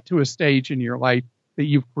you get to a stage in your life that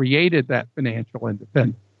you've created that financial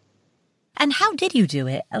independence. And how did you do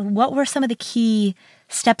it? What were some of the key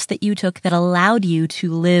steps that you took that allowed you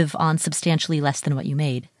to live on substantially less than what you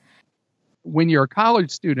made? When you're a college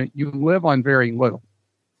student, you live on very little.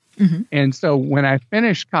 Mm-hmm. And so when I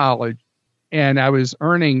finished college and I was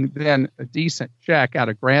earning then a decent check out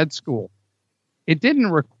of grad school, it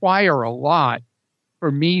didn't require a lot for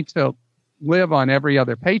me to live on every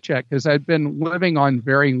other paycheck, because I'd been living on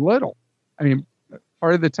very little. I mean,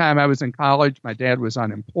 part of the time I was in college, my dad was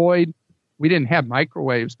unemployed. We didn't have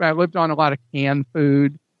microwaves, but I lived on a lot of canned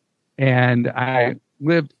food, and I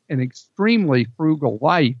lived an extremely frugal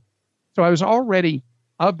life. So I was already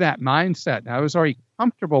of that mindset, and I was already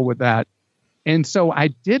comfortable with that. And so I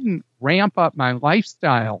didn't ramp up my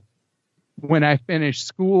lifestyle when I finished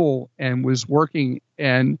school and was working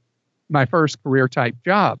in my first career type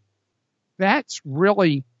job. That's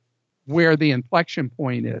really where the inflection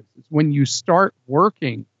point is when you start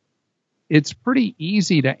working. It's pretty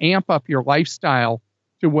easy to amp up your lifestyle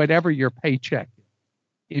to whatever your paycheck is.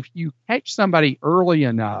 If you catch somebody early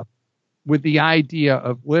enough with the idea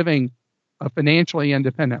of living a financially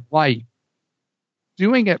independent life,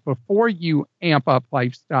 doing it before you amp up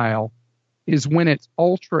lifestyle is when it's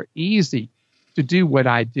ultra easy to do what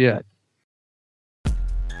I did.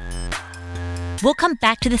 We'll come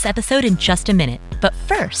back to this episode in just a minute, but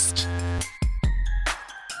first,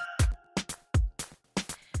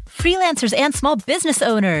 freelancers and small business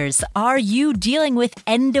owners, are you dealing with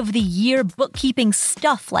end-of-the-year bookkeeping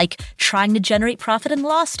stuff like trying to generate profit and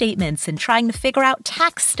loss statements and trying to figure out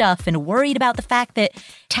tax stuff and worried about the fact that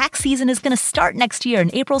tax season is going to start next year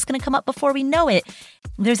and April's going to come up before we know it?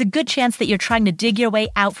 There's a good chance that you're trying to dig your way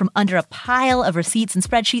out from under a pile of receipts and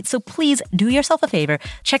spreadsheets, so please do yourself a favor.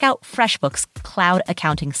 Check out FreshBooks cloud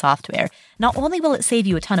accounting software. Not only will it save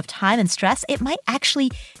you a ton of time and stress, it might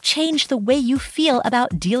actually change the way you feel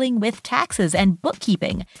about dealing with taxes and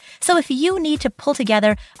bookkeeping. So if you need to pull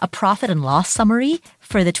together a profit and loss summary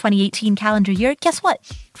for the 2018 calendar year, guess what?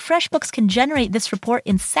 FreshBooks can generate this report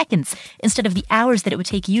in seconds instead of the hours that it would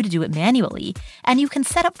take you to do it manually. And you can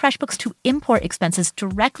set up FreshBooks to import expenses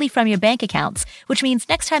directly from your bank accounts, which means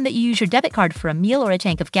next time that you use your debit card for a meal or a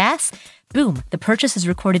tank of gas, Boom, the purchase is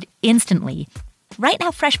recorded instantly. Right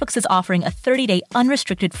now, FreshBooks is offering a 30-day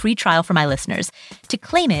unrestricted free trial for my listeners. To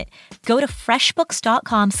claim it, go to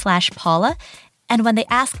freshbooks.com/Paula, and when they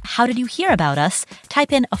ask, how did you hear about us,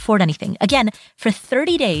 type in Afford Anything. Again, for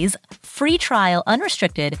 30 days, free trial,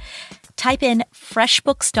 unrestricted, type in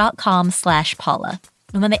freshbooks.com/Paula.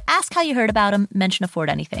 And when they ask how you heard about them, mention Afford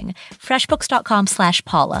Anything.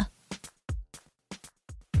 freshbooks.com/Paula.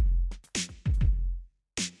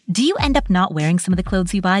 Do you end up not wearing some of the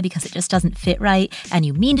clothes you buy because it just doesn't fit right, and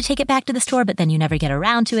you mean to take it back to the store, but then you never get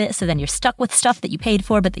around to it, so then you're stuck with stuff that you paid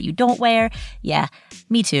for but that you don't wear? Yeah,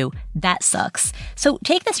 me too. That sucks. So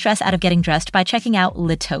take the stress out of getting dressed by checking out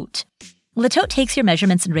Le Tote. Le Tote takes your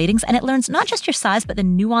measurements and ratings, and it learns not just your size, but the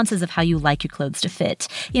nuances of how you like your clothes to fit.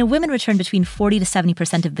 Women return between 40 to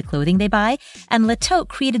 70% of the clothing they buy, and Le Tote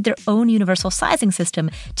created their own universal sizing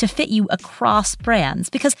system to fit you across brands.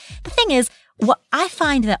 Because the thing is, what I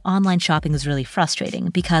find that online shopping is really frustrating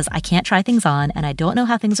because I can't try things on and I don't know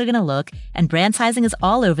how things are going to look, and brand sizing is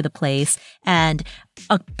all over the place, and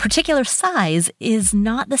a particular size is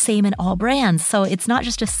not the same in all brands. So it's not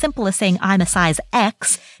just as simple as saying I'm a size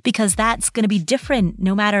X, because that's going to be different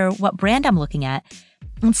no matter what brand I'm looking at.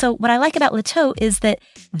 And so what I like about Le Tote is that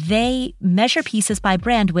they measure pieces by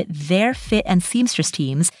brand with their fit and seamstress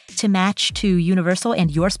teams to match to universal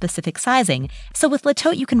and your specific sizing. So with Le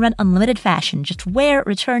Tote, you can run unlimited fashion. Just wear,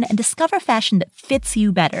 return, and discover fashion that fits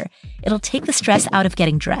you better. It'll take the stress out of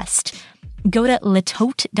getting dressed. Go to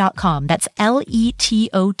letote.com. That's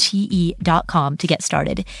LETOTE.com to get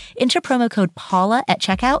started. Enter promo code Paula at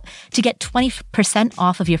checkout to get 20%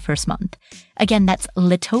 off of your first month. Again, that's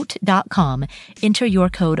letote.com. Enter your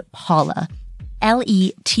code Paula.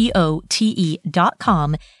 LETOTE.com.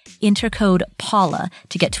 Enter code Paula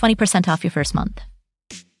to get 20% off your first month.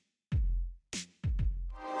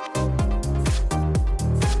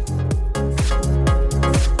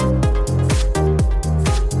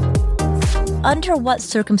 Under what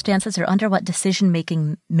circumstances or under what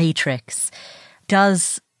decision-making matrix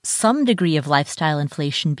does some degree of lifestyle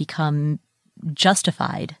inflation become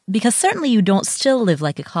justified? Because certainly you don't still live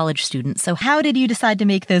like a college student. So how did you decide to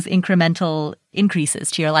make those incremental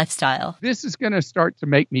increases to your lifestyle? This is going to start to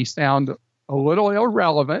make me sound a little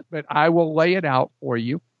irrelevant, but I will lay it out for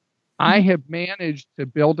you. I have managed to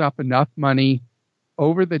build up enough money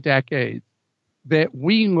over the decades that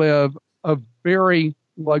we live a very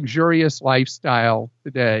luxurious lifestyle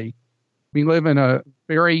today. We live in a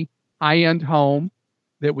very high-end home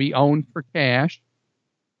that we own for cash.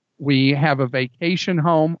 We have a vacation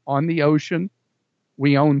home on the ocean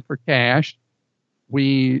we own for cash.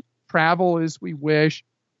 We travel as we wish.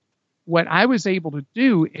 What I was able to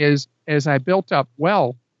do is, as I built up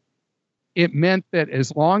wealth, it meant that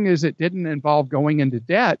as long as it didn't involve going into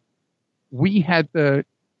debt, we had the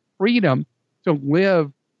freedom to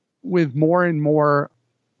live with more and more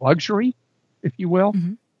luxury, if you will.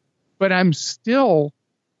 Mm-hmm. But I'm still,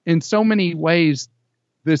 in so many ways,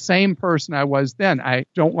 the same person I was then. I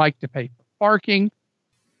don't like to pay for parking.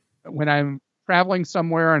 When I'm traveling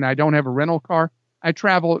somewhere and I don't have a rental car, I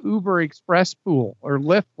travel Uber Express Pool or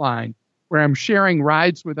Lyft Line, where I'm sharing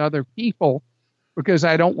rides with other people because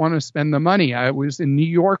I don't want to spend the money. I was in New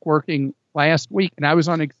York working last week, and I was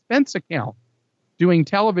on expense account doing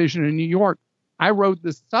television in New York. I rode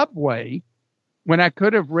the subway when I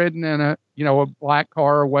could have ridden in a black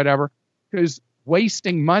car or whatever, because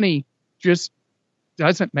wasting money just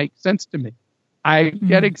doesn't make sense to me. I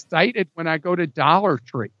get excited when I go to Dollar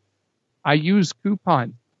Tree. I use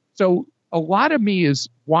coupons. So a lot of me is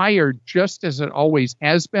wired just as it always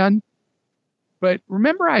has been. But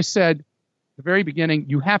remember I said at the very beginning,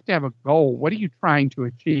 you have to have a goal. What are you trying to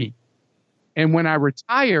achieve? And when I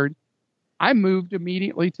retired, I moved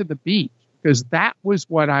immediately to the beach, because that was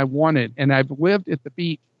what I wanted. And I've lived at the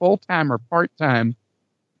beach full-time or part-time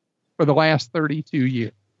for the last 32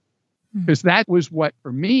 years. Because that was what,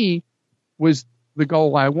 for me, was the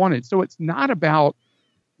goal I wanted. So it's not about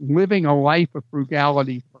living a life of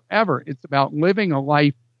frugality forever. It's about living a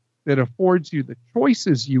life that affords you the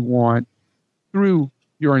choices you want through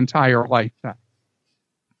your entire lifetime.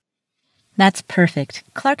 That's perfect.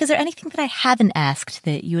 Clark, is there anything that I haven't asked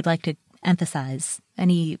that you would like to emphasize?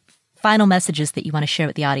 Any final messages that you want to share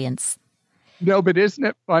with the audience? No, but isn't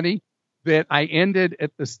it funny that I ended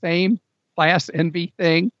at the same class envy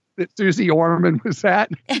thing that Susie Orman was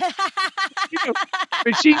at?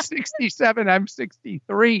 But she's 67, I'm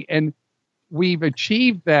 63, and we've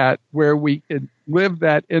achieved that where we can live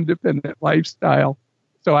that independent lifestyle.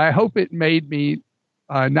 So I hope it made me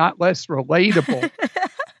not less relatable.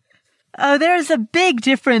 Oh, there's a big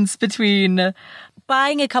difference between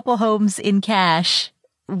buying a couple homes in cash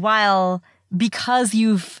because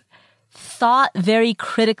you've thought very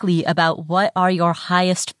critically about what are your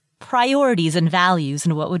highest priorities and values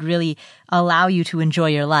and what would really allow you to enjoy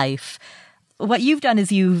your life, what you've done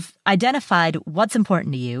is you've identified what's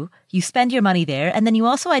important to you, you spend your money there, and then you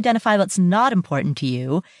also identify what's not important to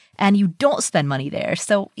you, and you don't spend money there.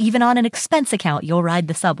 So even on an expense account, you'll ride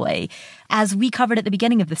the subway. As we covered at the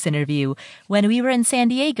beginning of this interview, when we were in San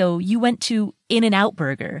Diego, you went to In-N-Out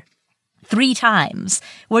Burger 3 times,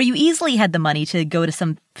 where you easily had the money to go to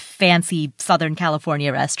some fancy Southern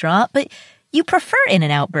California restaurant, but you prefer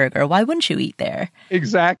In-N-Out Burger. Why wouldn't you eat there?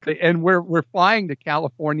 Exactly. And we're flying to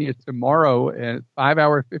California tomorrow, a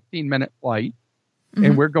 5-hour, 15-minute flight. Mm-hmm.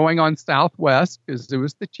 And we're going on Southwest because it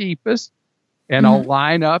was the cheapest. And I'll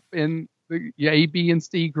line up in the A, B, and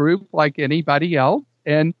C group like anybody else.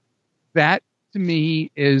 And that, to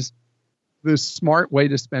me, is the smart way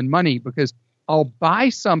to spend money, because I'll buy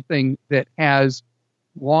something that has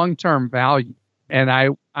long-term value, and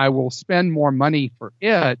I will spend more money for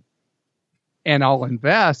it, and I'll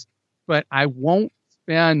invest, but I won't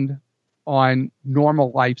spend on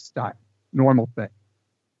normal lifestyle, normal things.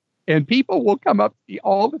 And people will come up to me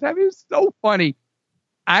all the time. It's so funny.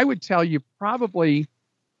 I would tell you probably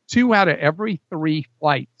 2 out of every 3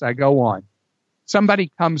 flights I go on,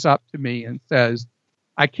 somebody comes up to me and says,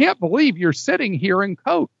 "I can't believe you're sitting here in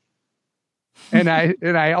Coach." And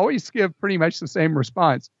I always give pretty much the same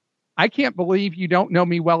response. "I can't believe you don't know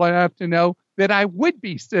me well enough to know that I would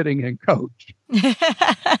be sitting in Coach."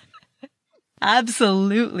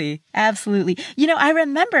 Absolutely. Absolutely. You know, I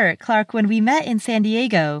remember, Clark, when we met in San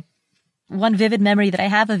Diego, one vivid memory that I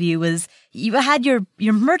have of you was you had your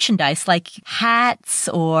merchandise, like hats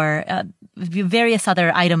or various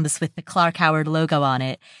other items with the Clark Howard logo on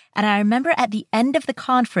it. And I remember at the end of the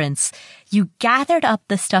conference, you gathered up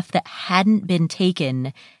the stuff that hadn't been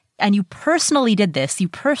taken. And you personally did this. You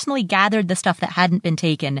personally gathered the stuff that hadn't been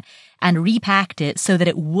taken and repacked it so that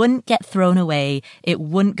it wouldn't get thrown away. It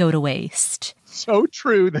wouldn't go to waste. So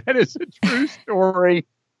true. That is a true story.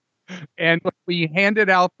 And we handed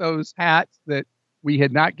out those hats that we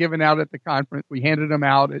had not given out at the conference. We handed them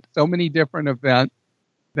out at so many different events.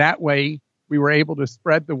 That way, we were able to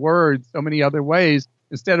spread the word so many other ways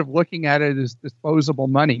instead of looking at it as disposable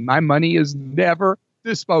money. My money is never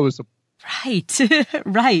disposable. Right,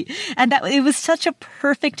 right. And it was such a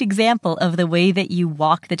perfect example of the way that you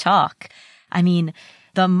walk the talk. I mean,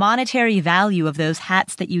 the monetary value of those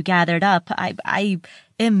hats that you gathered up, I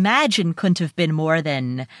imagine couldn't have been more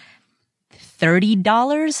than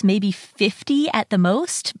 $30, maybe $50 at the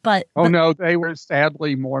most. But no, they were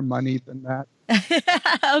sadly more money than that.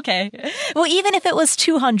 Okay. Well, even if it was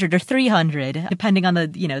 200 or 300, depending on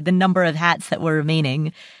the number of hats that were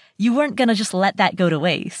remaining, you weren't going to just let that go to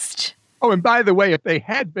waste. Oh, and by the way, if they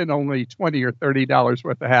had been only $20 or $30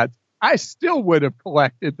 worth of hats, I still would have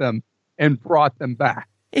collected them and brought them back.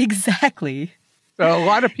 Exactly. So a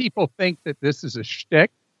lot of people think that this is a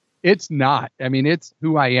shtick. It's not. I mean, it's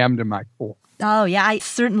who I am to my core. Oh, yeah, I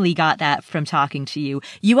certainly got that from talking to you.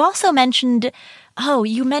 You also mentioned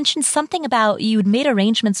something about you'd made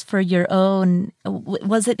arrangements for your own,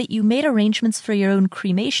 was it that you made arrangements for your own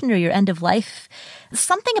cremation or your end of life?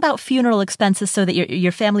 Something about funeral expenses so that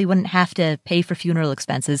your family wouldn't have to pay for funeral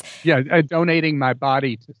expenses. Yeah, donating my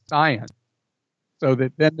body to science so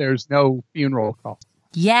that then there's no funeral cost.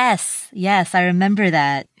 Yes, I remember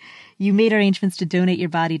that. You made arrangements to donate your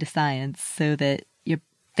body to science so that your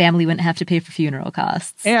family wouldn't have to pay for funeral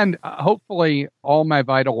costs. And hopefully all my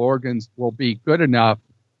vital organs will be good enough,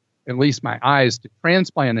 at least my eyes, to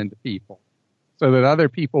transplant into people so that other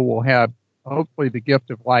people will have hopefully the gift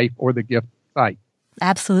of life or the gift of sight.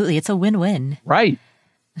 Absolutely. It's a win-win. Right.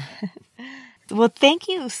 Well, thank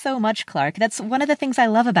you so much, Clark. That's one of the things I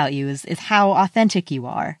love about you is how authentic you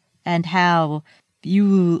are and how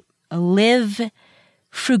you live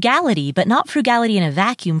frugality, but not frugality in a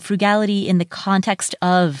vacuum, frugality in the context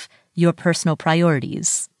of your personal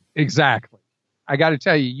priorities. Exactly. I got to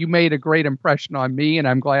tell you, you made a great impression on me, and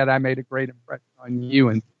I'm glad I made a great impression on you.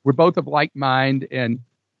 And we're both of like mind, and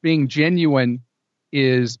being genuine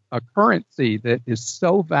is a currency that is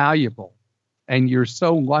so valuable. And you're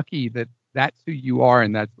so lucky that that's who you are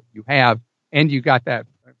and that's what you have. And you got that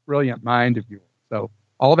brilliant mind of yours. So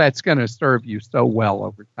all that's going to serve you so well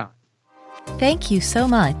over time. Thank you so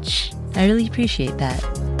much. I really appreciate that.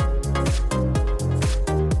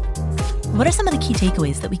 What are some of the key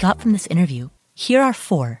takeaways that we got from this interview? Here are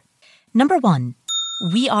 4. Number 1,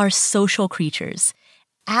 we are social creatures.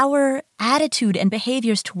 Our attitude and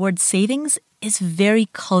behaviors towards savings is very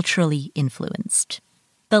culturally influenced.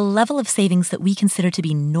 The level of savings that we consider to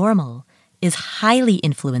be normal is highly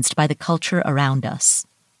influenced by the culture around us.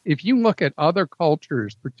 if you look at other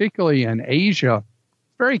cultures, particularly in Asia,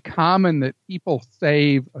 it's very common that people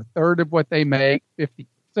save a third of what they make, 50%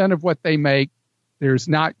 of what they make. There's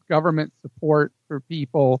not government support for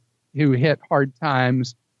people who hit hard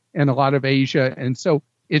times in a lot of Asia. And so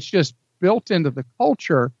it's just built into the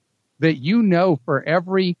culture that for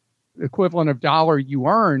every equivalent of dollar you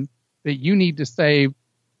earn, that you need to save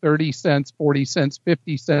 30 cents, 40 cents,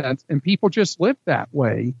 50 cents, and people just live that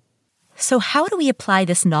way. So how do we apply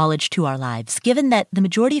this knowledge to our lives, given that the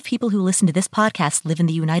majority of people who listen to this podcast live in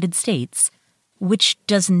the United States, which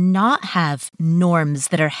does not have norms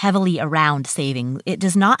that are heavily around saving? It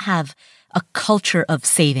does not have a culture of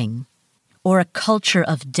saving or a culture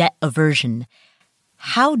of debt aversion.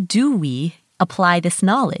 How do we apply this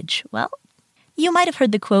knowledge? Well, you might have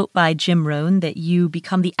heard the quote by Jim Rohn that you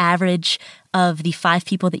become the average of the 5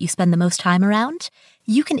 people that you spend the most time around.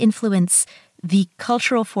 You can influence the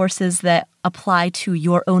cultural forces that apply to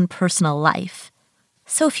your own personal life.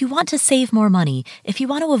 So if you want to save more money, if you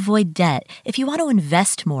want to avoid debt, if you want to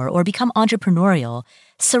invest more or become entrepreneurial,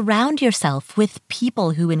 surround yourself with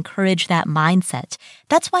people who encourage that mindset.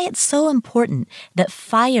 That's why it's so important that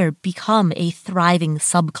FIRE become a thriving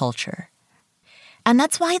subculture. And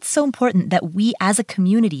that's why it's so important that we as a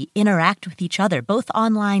community interact with each other, both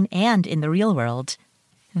online and in the real world.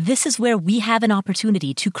 This is where we have an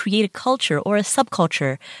opportunity to create a culture or a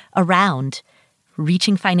subculture around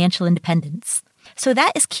reaching financial independence. So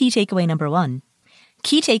that is key takeaway number 1.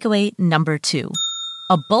 Key takeaway number 2.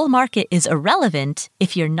 A bull market is irrelevant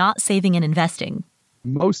if you're not saving and investing.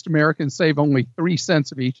 Most Americans save only 3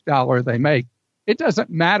 cents of each dollar they make. It doesn't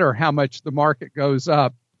matter how much the market goes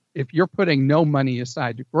up if you're putting no money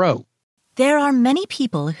aside to grow. There are many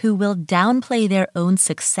people who will downplay their own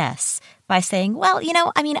success by saying, well,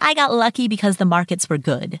 I got lucky because the markets were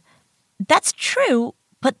good. That's true,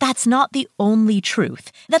 but that's not the only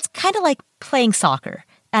truth. That's kind of like playing soccer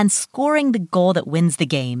and scoring the goal that wins the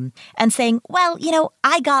game and saying, well,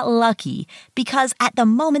 I got lucky because at the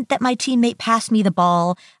moment that my teammate passed me the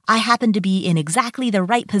ball, I happened to be in exactly the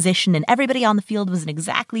right position and everybody on the field was in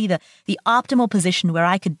exactly the optimal position where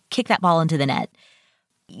I could kick that ball into the net.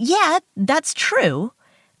 Yeah, that's true,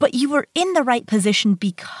 but you were in the right position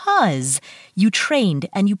because you trained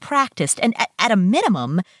and you practiced, and at a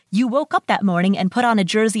minimum, you woke up that morning and put on a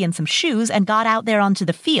jersey and some shoes and got out there onto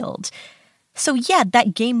the field. So yeah,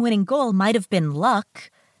 that game-winning goal might have been luck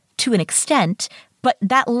to an extent, but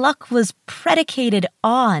that luck was predicated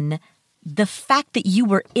on the fact that you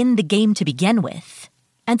were in the game to begin with.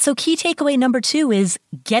 And so key takeaway number 2 is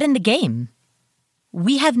get in the game.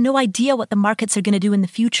 We have no idea what the markets are going to do in the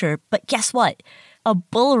future, but guess what? A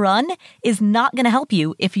bull run is not going to help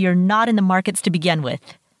you if you're not in the markets to begin with.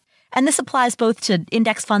 And this applies both to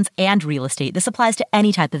index funds and real estate. This applies to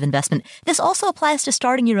any type of investment. This also applies to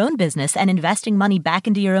starting your own business and investing money back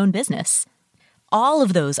into your own business. All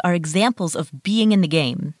of those are examples of being in the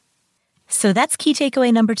game. So that's key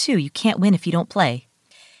takeaway number 2. You can't win if you don't play.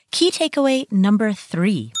 Key takeaway number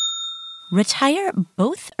 3. Retire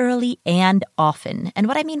both early and often. And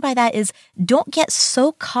what I mean by that is don't get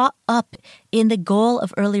so caught up in the goal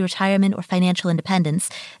of early retirement or financial independence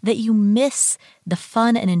that you miss the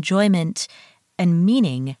fun and enjoyment and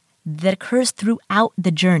meaning that occurs throughout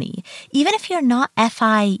the journey. Even if you're not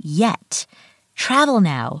FI yet, travel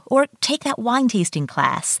now, or take that wine tasting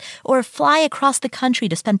class, or fly across the country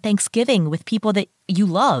to spend Thanksgiving with people that you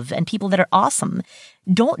love and people that are awesome.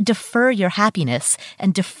 Don't defer your happiness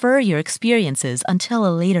and defer your experiences until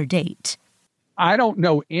a later date. I don't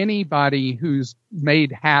know anybody who's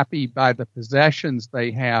made happy by the possessions they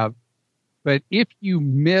have, but if you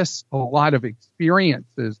miss a lot of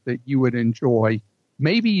experiences that you would enjoy,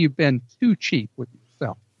 maybe you've been too cheap with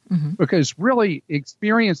yourself. Mm-hmm. Because really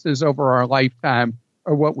experiences over our lifetime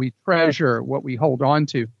are what we treasure, what we hold on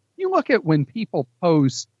to. You look at when people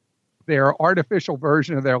post their artificial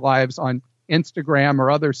version of their lives on Instagram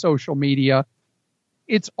or other social media,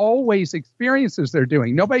 it's always experiences they're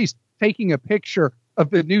doing. Nobody's taking a picture of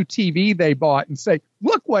the new TV they bought and say,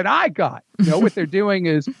 look what I got. What they're doing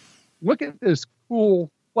is, look at this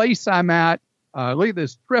cool place I'm at, look at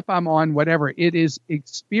this trip I'm on, whatever. It is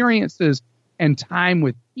experiences and time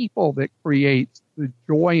with people that creates the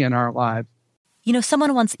joy in our lives.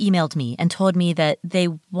 Someone once emailed me and told me that they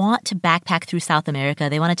want to backpack through South America.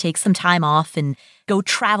 They want to take some time off and go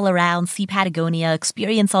travel around, see Patagonia,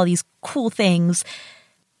 experience all these cool things.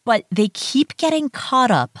 But they keep getting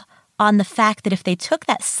caught up on the fact that if they took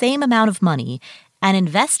that same amount of money and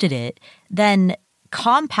invested it, then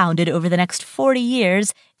compounded over the next 40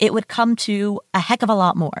 years, it would come to a heck of a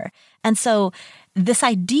lot more. And so this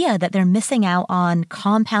idea that they're missing out on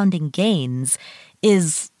compounding gains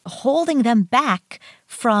is holding them back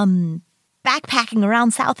from backpacking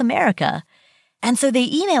around South America. And so they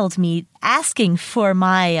emailed me asking for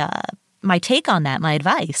my take on that, my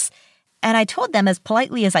advice. And I told them as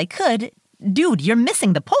politely as I could, dude, you're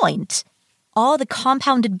missing the point. All the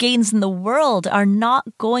compounded gains in the world are not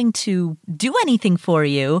going to do anything for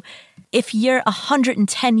you if you're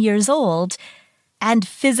 110 years old and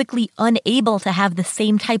physically unable to have the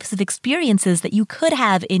same types of experiences that you could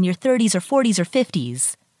have in your 30s or 40s or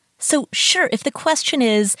 50s. So sure, if the question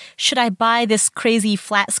is, should I buy this crazy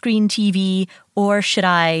flat screen TV or should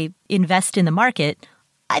I invest in the market?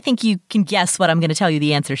 I think you can guess what I'm going to tell you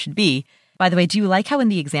the answer should be. By the way, do you like how in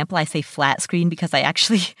the example I say flat screen because I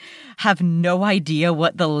actually have no idea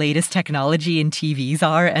what the latest technology in TVs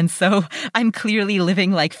are, and so I'm clearly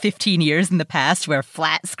living like 15 years in the past where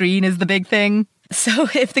flat screen is the big thing? So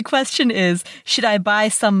if the question is, should I buy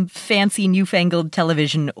some fancy newfangled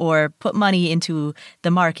television or put money into the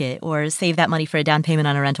market or save that money for a down payment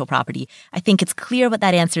on a rental property, I think it's clear what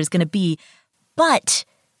that answer is going to be. But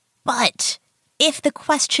if the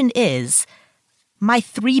question is, my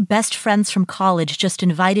 3 best friends from college just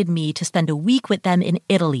invited me to spend a week with them in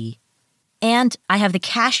Italy, and I have the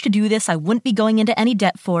cash to do this, I wouldn't be going into any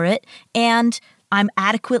debt for it, and I'm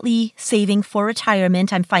adequately saving for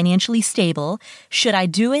retirement, I'm financially stable. Should I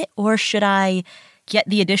do it or should I get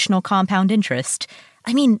the additional compound interest?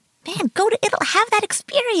 I mean, man, go to Italy, have that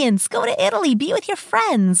experience. Go to Italy, be with your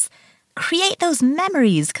friends. Create those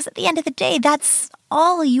memories, because at the end of the day, that's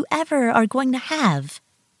all you ever are going to have.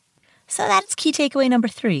 So that's key takeaway number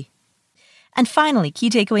 3. And finally, key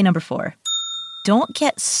takeaway number 4. Don't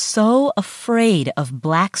get so afraid of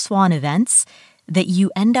black swan events that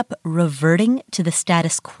you end up reverting to the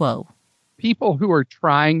status quo. People who are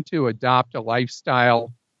trying to adopt a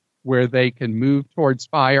lifestyle where they can move towards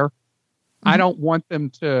fire, I don't want them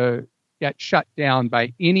to get shut down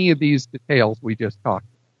by any of these details we just talked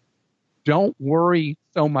about. Don't worry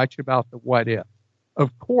so much about the what if.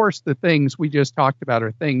 Of course, the things we just talked about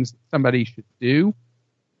are things that somebody should do,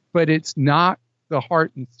 but it's not the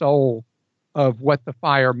heart and soul of what the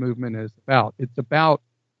FIRE movement is about. It's about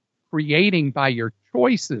creating by your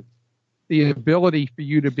choices the ability for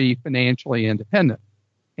you to be financially independent.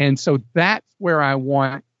 And so that's where I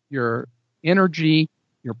want your energy,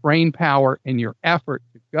 your brain power, and your effort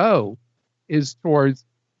to go, is towards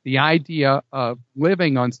the idea of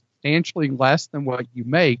living on substantially less than what you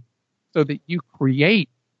make, so that you create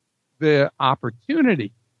the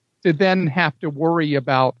opportunity to then have to worry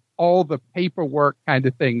about all the paperwork kind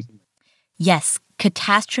of things. Yes,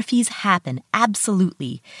 catastrophes happen,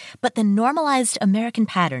 absolutely. But the normalized American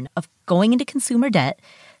pattern of going into consumer debt,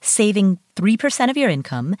 saving 3% of your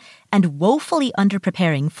income, and woefully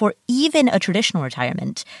underpreparing for even a traditional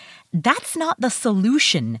retirement, that's not the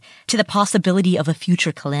solution to the possibility of a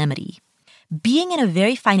future calamity. Being in a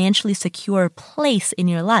very financially secure place in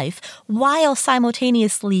your life while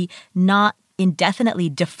simultaneously not indefinitely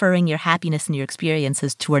deferring your happiness and your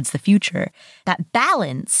experiences towards the future, that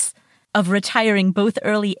balance of retiring both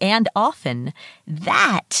early and often,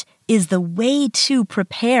 that is the way to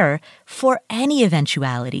prepare for any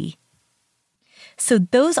eventuality. So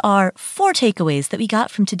those are 4 takeaways that we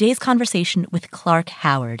got from today's conversation with Clark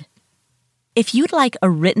Howard. If you'd like a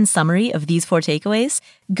written summary of these 4 takeaways,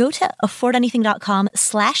 go to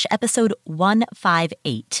affordanything.com/episode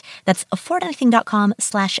 158. That's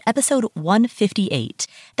affordanything.com/episode 158.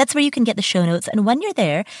 That's where you can get the show notes. And when you're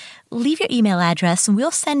there, leave your email address and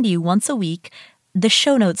we'll send you once a week the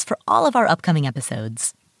show notes for all of our upcoming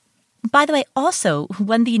episodes. By the way, also,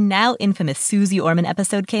 when the now infamous Susie Orman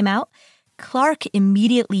episode came out, Clark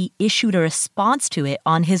immediately issued a response to it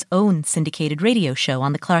on his own syndicated radio show,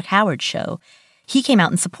 on The Clark Howard Show. He came out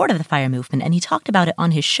in support of the FIRE movement, and he talked about it on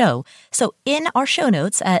his show. So in our show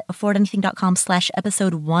notes at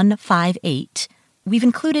affordanything.com/episode 158, we've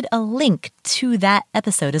included a link to that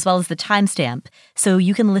episode as well as the timestamp, so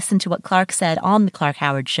you can listen to what Clark said on The Clark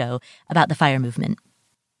Howard Show about the FIRE movement.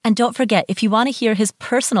 And don't forget, if you want to hear his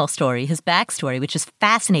personal story, his backstory, which is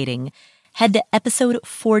fascinating, head to episode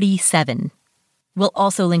 47. We'll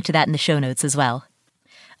also link to that in the show notes as well.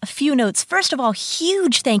 A few notes. First of all,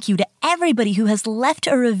 huge thank you to everybody who has left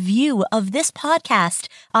a review of this podcast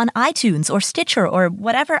on iTunes or Stitcher or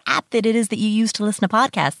whatever app that it is that you use to listen to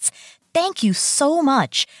podcasts. Thank you so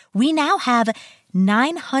much. We now have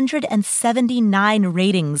 979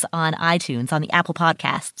 ratings on iTunes, on the Apple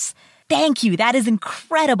Podcasts. Thank you. That is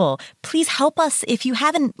incredible. Please help us. If you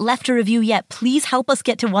haven't left a review yet, please help us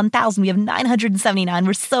get to 1,000. We have 979.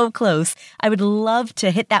 We're so close. I would love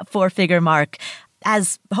to hit that 4-figure mark.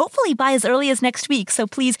 as hopefully by as early as next week. So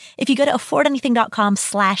please, if you go to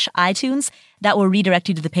affordanything.com/iTunes, that will redirect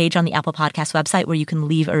you to the page on the Apple Podcast website where you can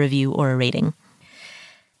leave a review or a rating.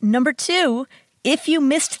 Number 2, if you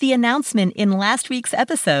missed the announcement in last week's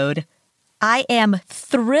episode, I am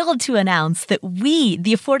thrilled to announce that we,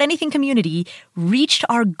 the Afford Anything community, reached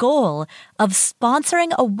our goal of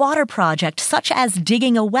sponsoring a water project such as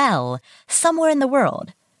digging a well somewhere in the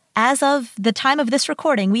world. As of the time of this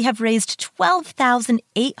recording, we have raised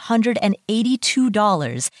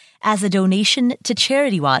 $12,882 as a donation to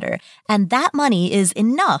Charity Water, and that money is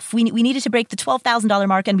enough. We needed to break the $12,000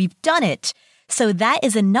 mark, and we've done it. So that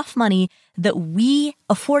is enough money that we,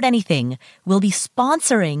 Afford Anything, will be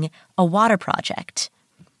sponsoring a water project.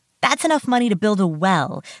 That's enough money to build a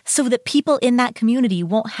well so that people in that community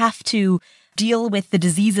won't have to deal with the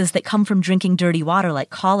diseases that come from drinking dirty water like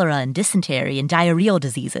cholera and dysentery and diarrheal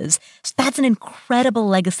diseases. So that's an incredible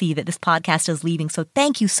legacy that this podcast is leaving. So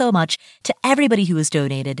thank you so much to everybody who has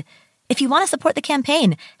donated. If you want to support the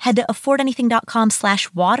campaign, head to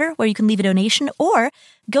affordanything.com/water where you can leave a donation, or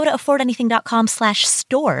go to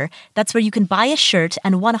affordanything.com/store. That's where you can buy a shirt,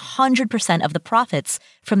 and 100% of the profits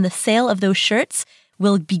from the sale of those shirts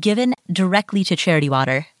will be given directly to Charity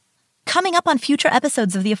Water. Coming up on future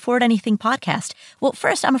episodes of the Afford Anything podcast. Well,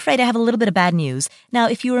 first, I'm afraid I have a little bit of bad news. Now,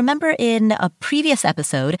 if you remember in a previous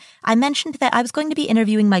episode, I mentioned that I was going to be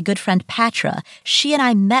interviewing my good friend Patra. She and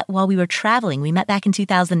I met while we were traveling. We met back in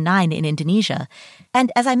 2009 in Indonesia.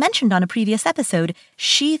 And as I mentioned on a previous episode,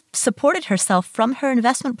 she supported herself from her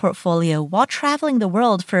investment portfolio while traveling the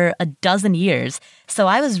world for a dozen years. So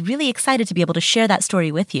I was really excited to be able to share that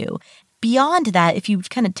story with you. Beyond that, if you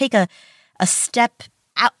kind of take a step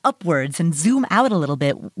upwards and zoom out a little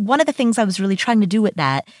bit, one of the things I was really trying to do with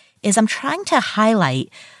that is I'm trying to highlight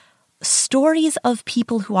stories of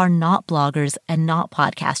people who are not bloggers and not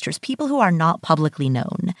podcasters, people who are not publicly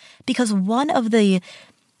known. Because one of the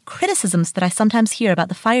criticisms that I sometimes hear about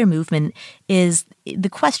the FIRE movement is the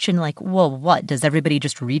question like, well, what, does everybody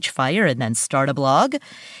just reach FIRE and then start a blog?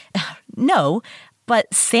 No,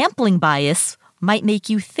 but sampling bias might make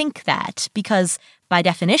you think that, because by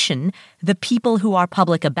definition, the people who are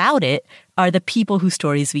public about it are the people whose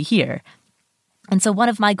stories we hear. And so one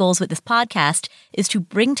of my goals with this podcast is to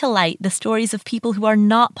bring to light the stories of people who are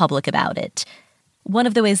not public about it. One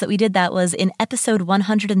of the ways that we did that was in episode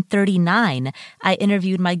 139, I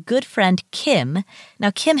interviewed my good friend Kim.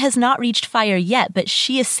 Now, Kim has not reached FIRE yet, but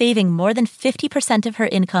she is saving more than 50% of her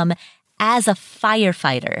income as a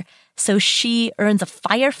firefighter. So she earns a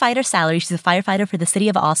firefighter salary. She's a firefighter for the city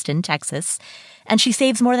of Austin, Texas, and she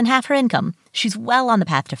saves more than half her income. She's well on the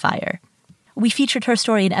path to FIRE. We featured her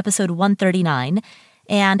story in episode 139,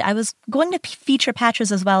 and I was going to feature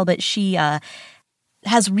Patra's as well, but she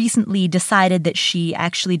has recently decided that she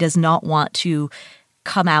actually does not want to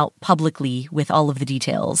come out publicly with all of the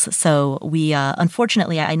details. So we,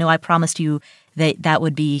 unfortunately, I know I promised you that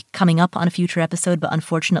would be coming up on a future episode, but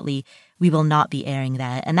unfortunately, we will not be airing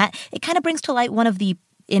that. And that, it kind of brings to light one of the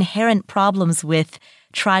inherent problems with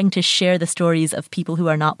trying to share the stories of people who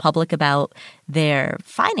are not public about their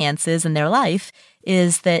finances and their life,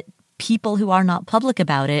 is that people who are not public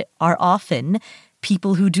about it are often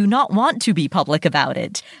people who do not want to be public about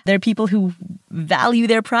it. They're people who value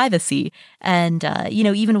their privacy. And,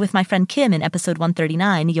 even with my friend Kim in episode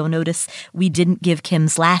 139, you'll notice we didn't give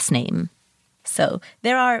Kim's last name. So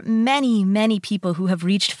there are many, many people who have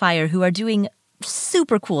reached FIRE who are doing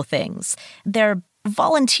super cool things. They're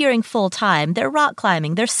volunteering full time. They're rock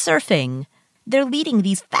climbing. They're surfing. They're leading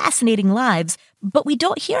these fascinating lives, but we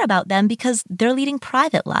don't hear about them because they're leading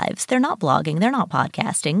private lives. They're not blogging. They're not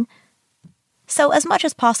podcasting. So as much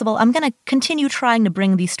as possible, I'm going to continue trying to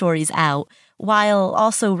bring these stories out while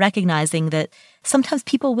also recognizing that sometimes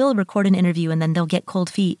people will record an interview and then they'll get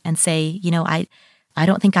cold feet and say, I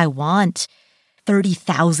don't think I want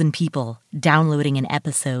 30,000 people downloading an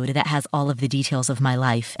episode that has all of the details of my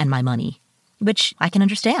life and my money, which I can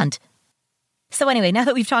understand. So anyway, now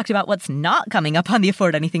that we've talked about what's not coming up on the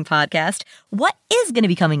Afford Anything podcast, what is going to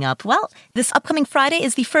be coming up? Well, this upcoming Friday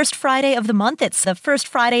is the first Friday of the month. It's the first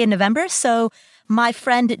Friday in November. So my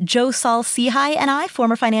friend Joe Saul Sehi and I,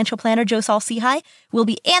 former financial planner Joe Saul Sehi, will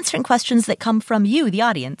be answering questions that come from you, the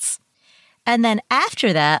audience. And then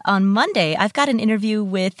after that, on Monday, I've got an interview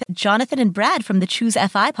with Jonathan and Brad from the Choose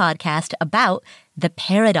FI podcast about the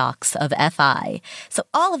paradox of FI. So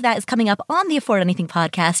all of that is coming up on the Afford Anything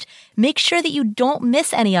podcast. Make sure that you don't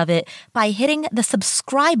miss any of it by hitting the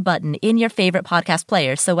subscribe button in your favorite podcast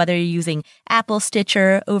player. So whether you're using Apple,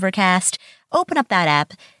 Stitcher, Overcast, open up that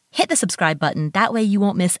app, hit the subscribe button. That way you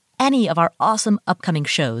won't miss any of our awesome upcoming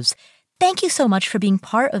shows. Thank you so much for being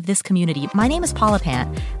part of this community. My name is Paula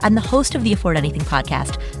Pant. I'm the host of the Afford Anything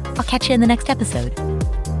podcast. I'll catch you in the next episode.